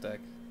for this deck.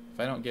 If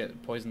I don't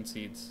get Poison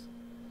Seeds,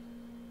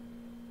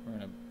 we're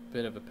in a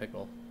bit of a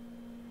pickle.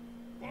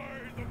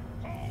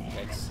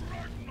 Yikes.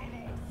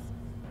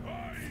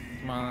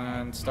 Come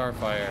on,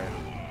 Starfire.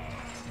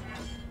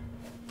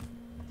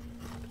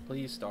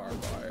 Please,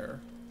 Starfire.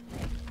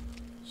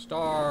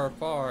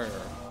 Starfire.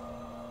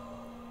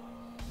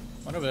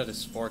 I wonder what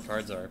his 4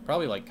 cards are.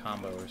 Probably like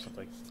combo or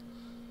something.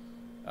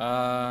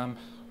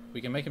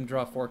 We can make him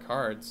draw 4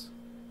 cards.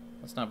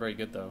 That's not very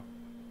good though,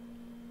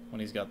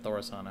 when he's got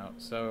Thaurissan out.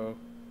 So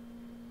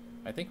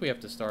I think we have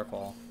to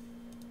Starfall.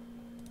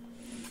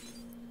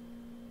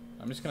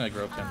 I'm just gonna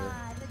Grove Tender.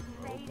 Ah, the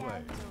great Well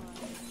played.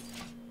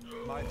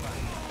 outdoors. My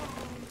thanks.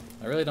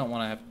 I really don't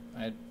want to have...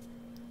 It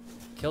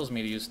kills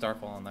me to use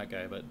Starfall on that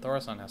guy, but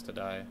Thaurissan has to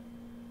die.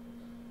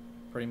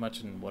 Pretty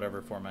much in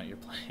whatever format you're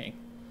playing.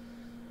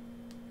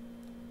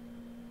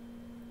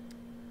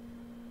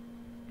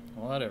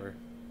 Whatever.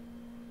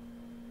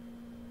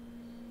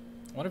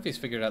 I wonder if he's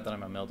figured out that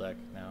I'm a mill deck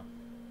now.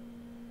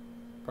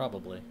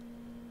 Probably.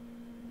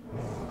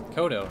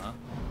 Kodo, huh?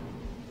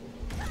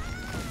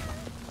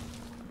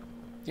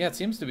 Yeah, it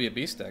seems to be a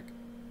beast deck.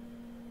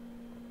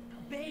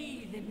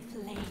 Bathe in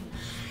flame.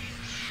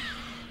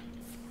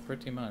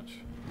 Pretty much.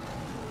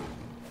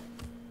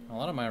 A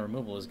lot of my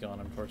removal is gone,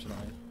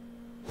 unfortunately.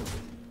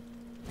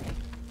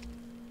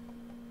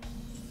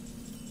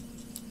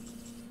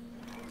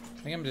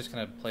 I think I'm just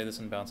gonna play this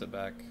and bounce it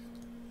back.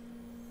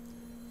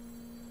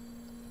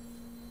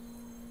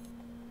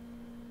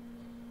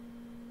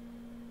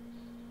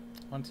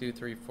 One, two,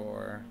 three,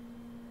 four.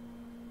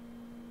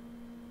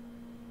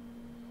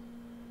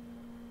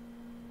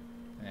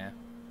 Yeah.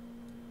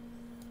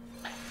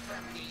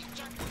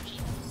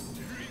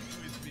 Drink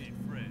with me,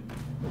 friend.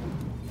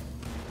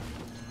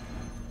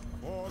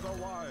 For the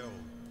wild.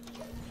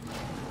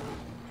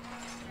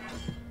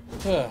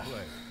 Ugh.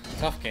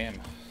 Tough game.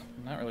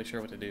 I'm not really sure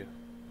what to do.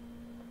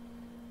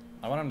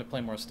 I want him to play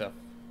more stuff,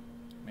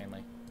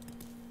 mainly.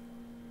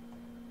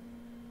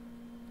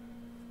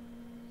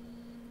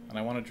 And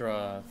I want to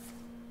draw...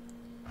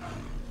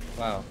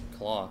 Wow,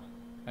 Claw.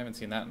 I haven't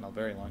seen that in a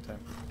very long time.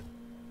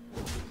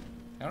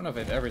 I don't know if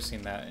I've ever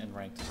seen that in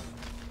Ranked.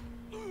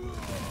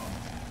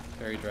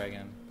 Fairy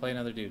Dragon. Play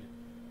another dude.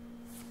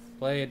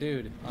 Play a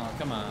dude. Oh,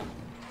 come on.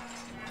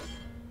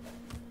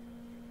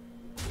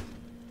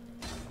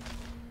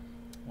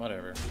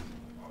 Whatever.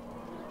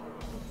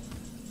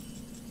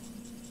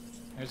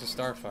 There's a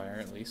Starfire,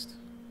 at least.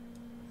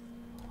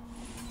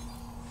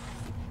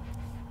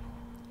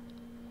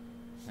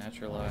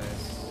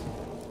 Naturalize.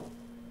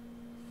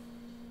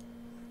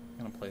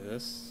 I'm gonna play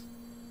this.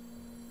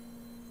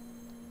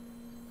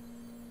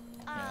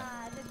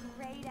 Ah, the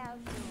great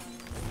outdoors.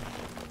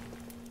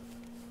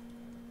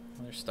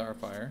 Another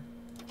Starfire.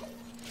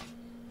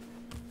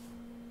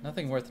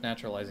 Nothing worth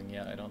naturalizing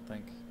yet, I don't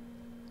think.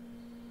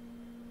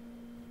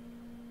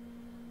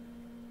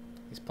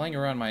 He's playing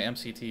around my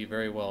MCT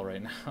very well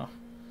right now.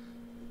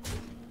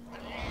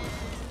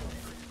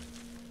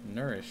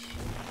 Nourish.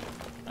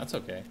 That's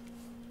okay.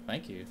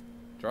 Thank you.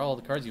 Draw all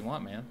the cards you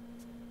want, man.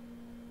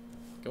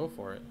 Go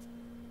for it.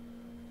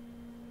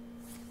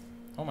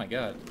 Oh my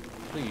god.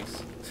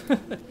 Please.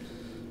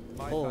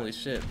 Holy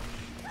shit.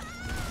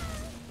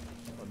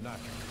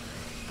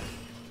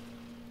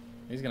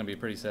 He's gonna be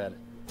pretty sad.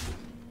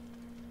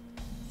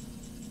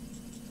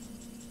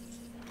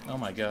 Oh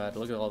my god,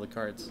 look at all the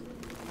cards.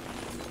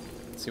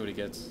 Let's see what he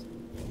gets.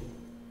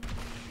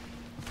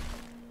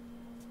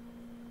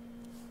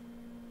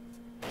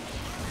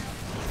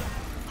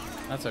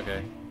 That's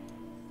okay.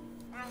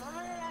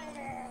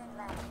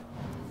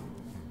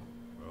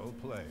 Well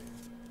played.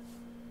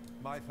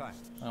 My thanks.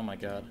 Oh my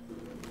god.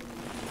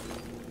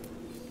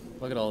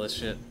 Look at all this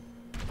shit.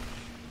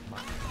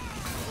 Well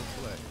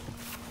played.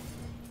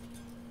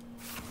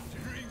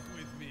 Drink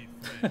with me,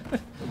 friend.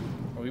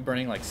 Are we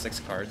burning like 6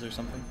 cards or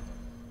something?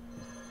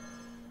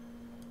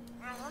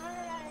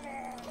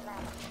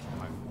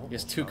 He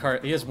has 2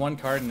 cards. He has 1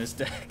 card in his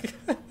deck.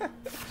 I'm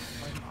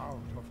out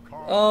of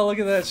cards. Oh, look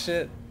at that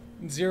shit.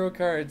 0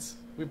 cards.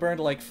 We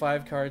burned like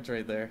 5 cards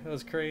right there. That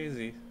was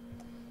crazy.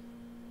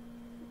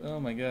 Oh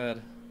my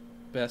god.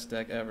 Best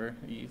deck ever.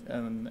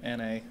 And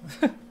NA.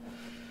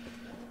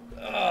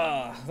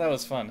 Ah, that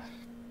was fun.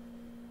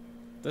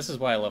 This is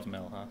why I love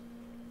Mill, huh?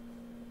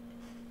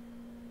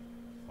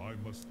 I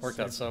must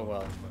Worked out so safeguard well.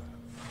 the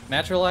land.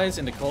 Naturalize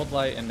into Cold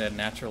Light and then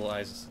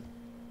naturalize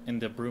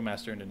into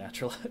Brewmaster into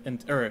natural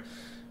or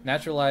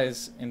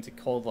naturalize into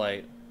Cold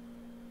Light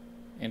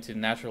into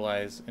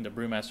naturalize into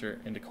Brewmaster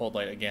into Cold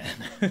Light again.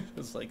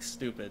 It's like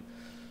stupid.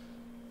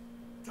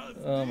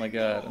 Oh my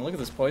god. And look at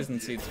this Poison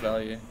Seeds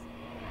value.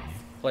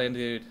 Play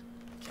dude.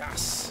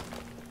 Yes.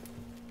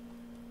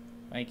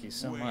 Thank you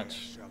so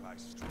much.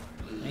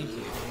 Thank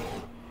you.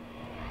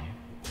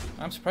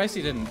 I'm surprised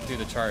he didn't do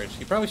the charge.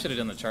 He probably should have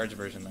done the charge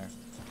version there.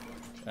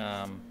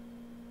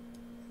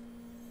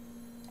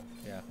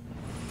 Yeah.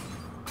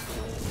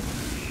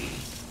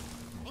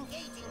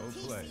 Engaging Well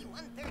played.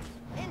 TC-130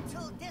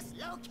 mental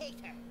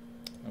dislocator.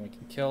 And we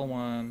can kill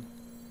one.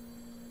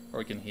 Or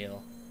we can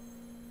heal.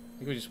 I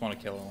think we just want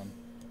to kill one.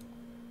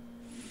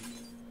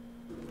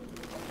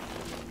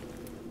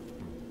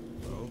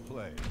 Well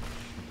played.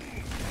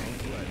 Well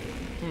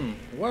played.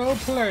 Well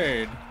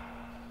played!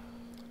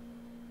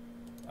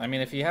 I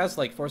mean, if he has,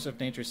 like, Force of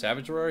Nature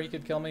Savage Roar, he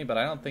could kill me, but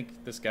I don't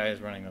think this guy is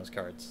running those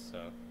cards,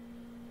 so...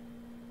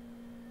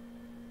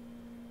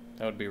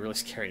 That would be really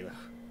scary,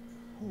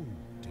 though.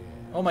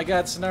 Oh my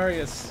god,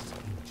 Cenarius!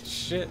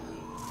 Shit.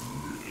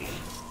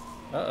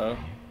 Uh-oh.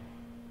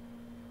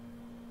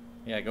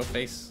 Yeah, go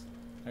face.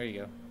 There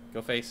you go.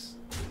 Go face.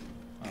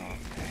 Oh.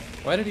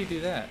 Why did he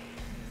do that?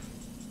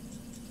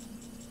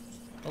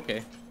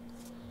 Okay.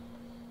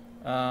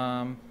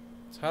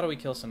 So how do we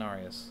kill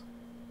Cenarius?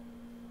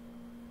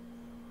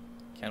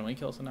 Can we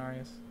kill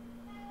Cenarius?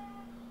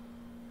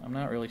 I'm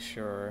not really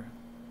sure.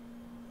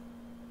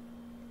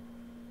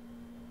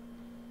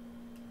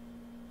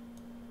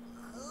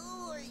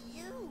 Who are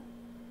you?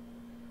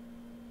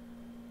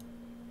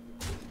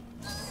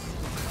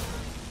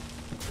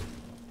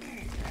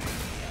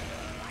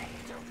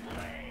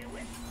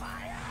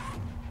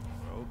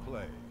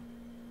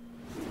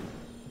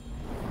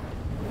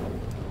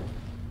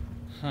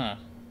 Huh.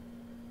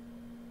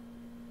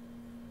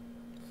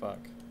 Fuck.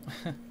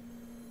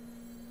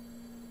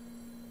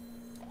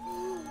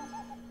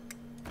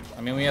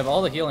 I mean, we have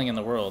all the healing in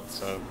the world,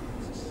 so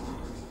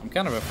I'm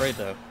kind of afraid,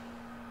 though.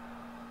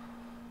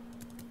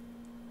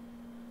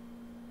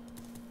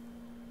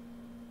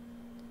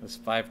 This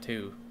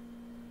 5-2.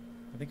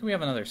 I think we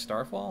have another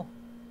Starfall,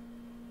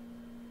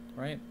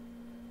 right?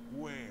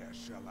 Where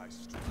shall I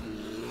strike?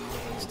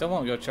 Still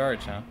won't go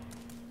charge, huh?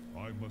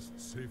 I must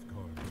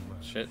safeguard the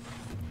land. Shit.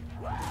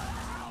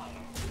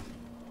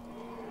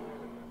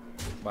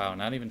 Wow,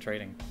 not even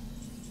trading.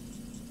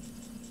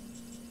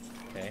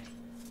 Okay.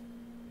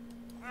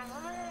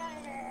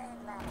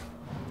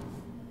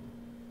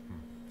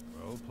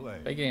 Well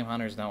played. Big game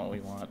hunter's not what we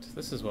want.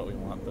 This is what we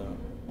want, though.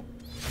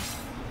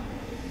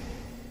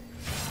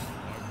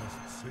 I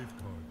must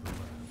safeguard the land.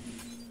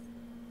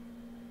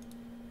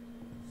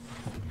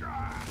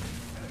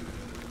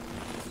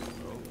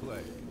 Well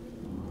played.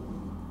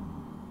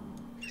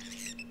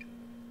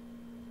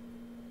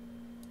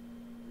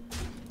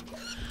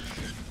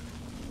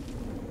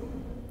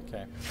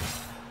 Okay.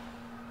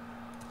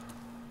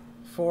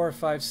 4,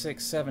 5,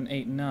 6, 7,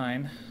 8,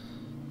 9.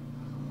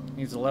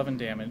 Needs 11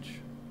 damage.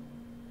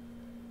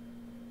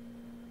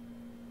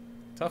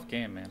 Tough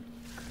game, man.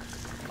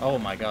 Oh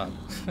my god.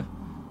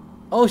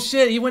 Oh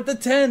shit, he went to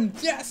 10!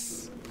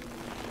 Yes!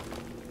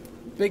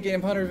 Big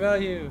game hunter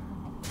value.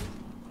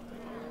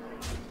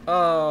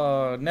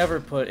 Oh, never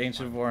put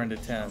Ancient of War into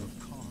 10.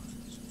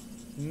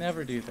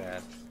 Never do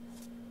that.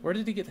 Where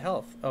did he get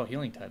health? Oh,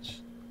 healing touch.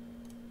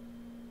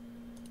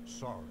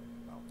 Sorry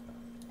about that.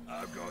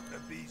 I've got the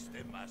beast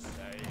in my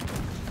sight.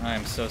 I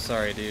am so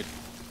sorry, dude.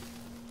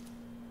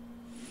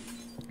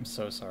 I'm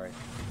so sorry.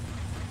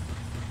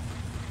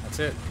 That's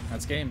it.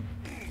 That's game.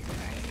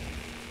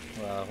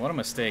 Wow, what a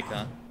mistake,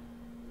 huh?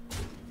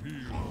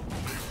 Well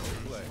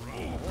played.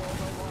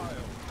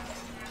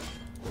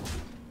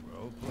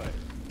 Well played.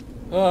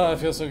 Oh, I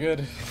feel so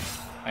good.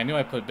 I knew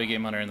I put Big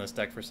Game Hunter in this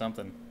deck for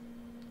something.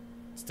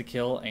 It's to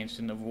kill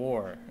Ancient of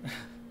War.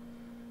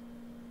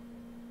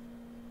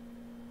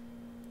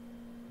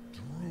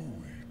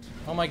 Druid.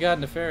 Oh my god,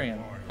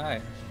 Nefarian.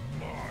 Hi.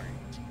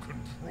 Mind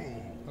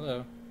control.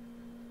 Hello.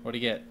 What'd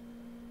he get?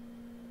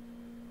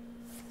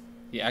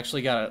 He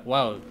actually got a...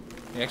 Wow.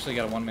 He actually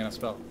got a 1-mana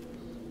spell.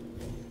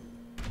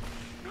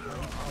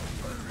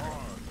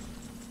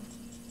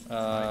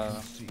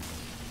 See.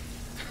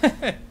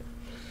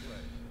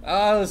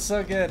 Oh, that's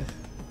so good.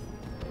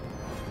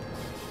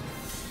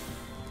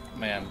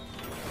 Man.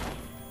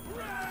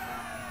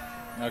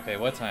 Okay,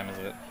 what time is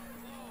it?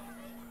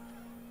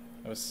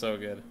 That was so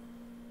good.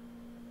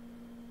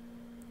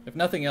 If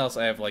nothing else,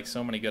 I have like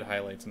so many good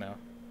highlights now.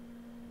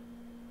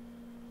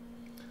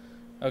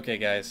 Okay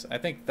guys, I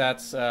think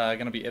that's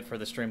gonna be it for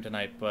the stream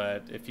tonight,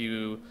 but if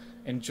you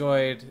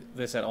enjoyed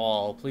this at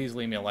all, please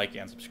leave me a like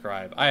and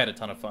subscribe. I had a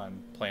ton of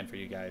fun playing for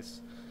you guys.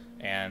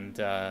 And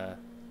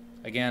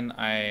again,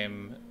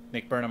 I'm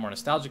Nick Burnham, or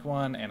Nostalgic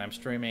One, and I'm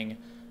streaming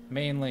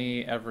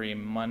mainly every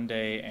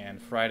Monday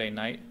and Friday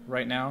night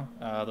right now.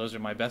 Those are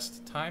my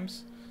best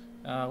times,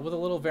 with a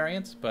little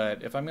variance,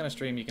 but if I'm gonna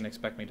stream, you can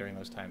expect me during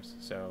those times.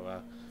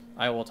 So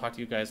I will talk to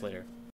you guys later.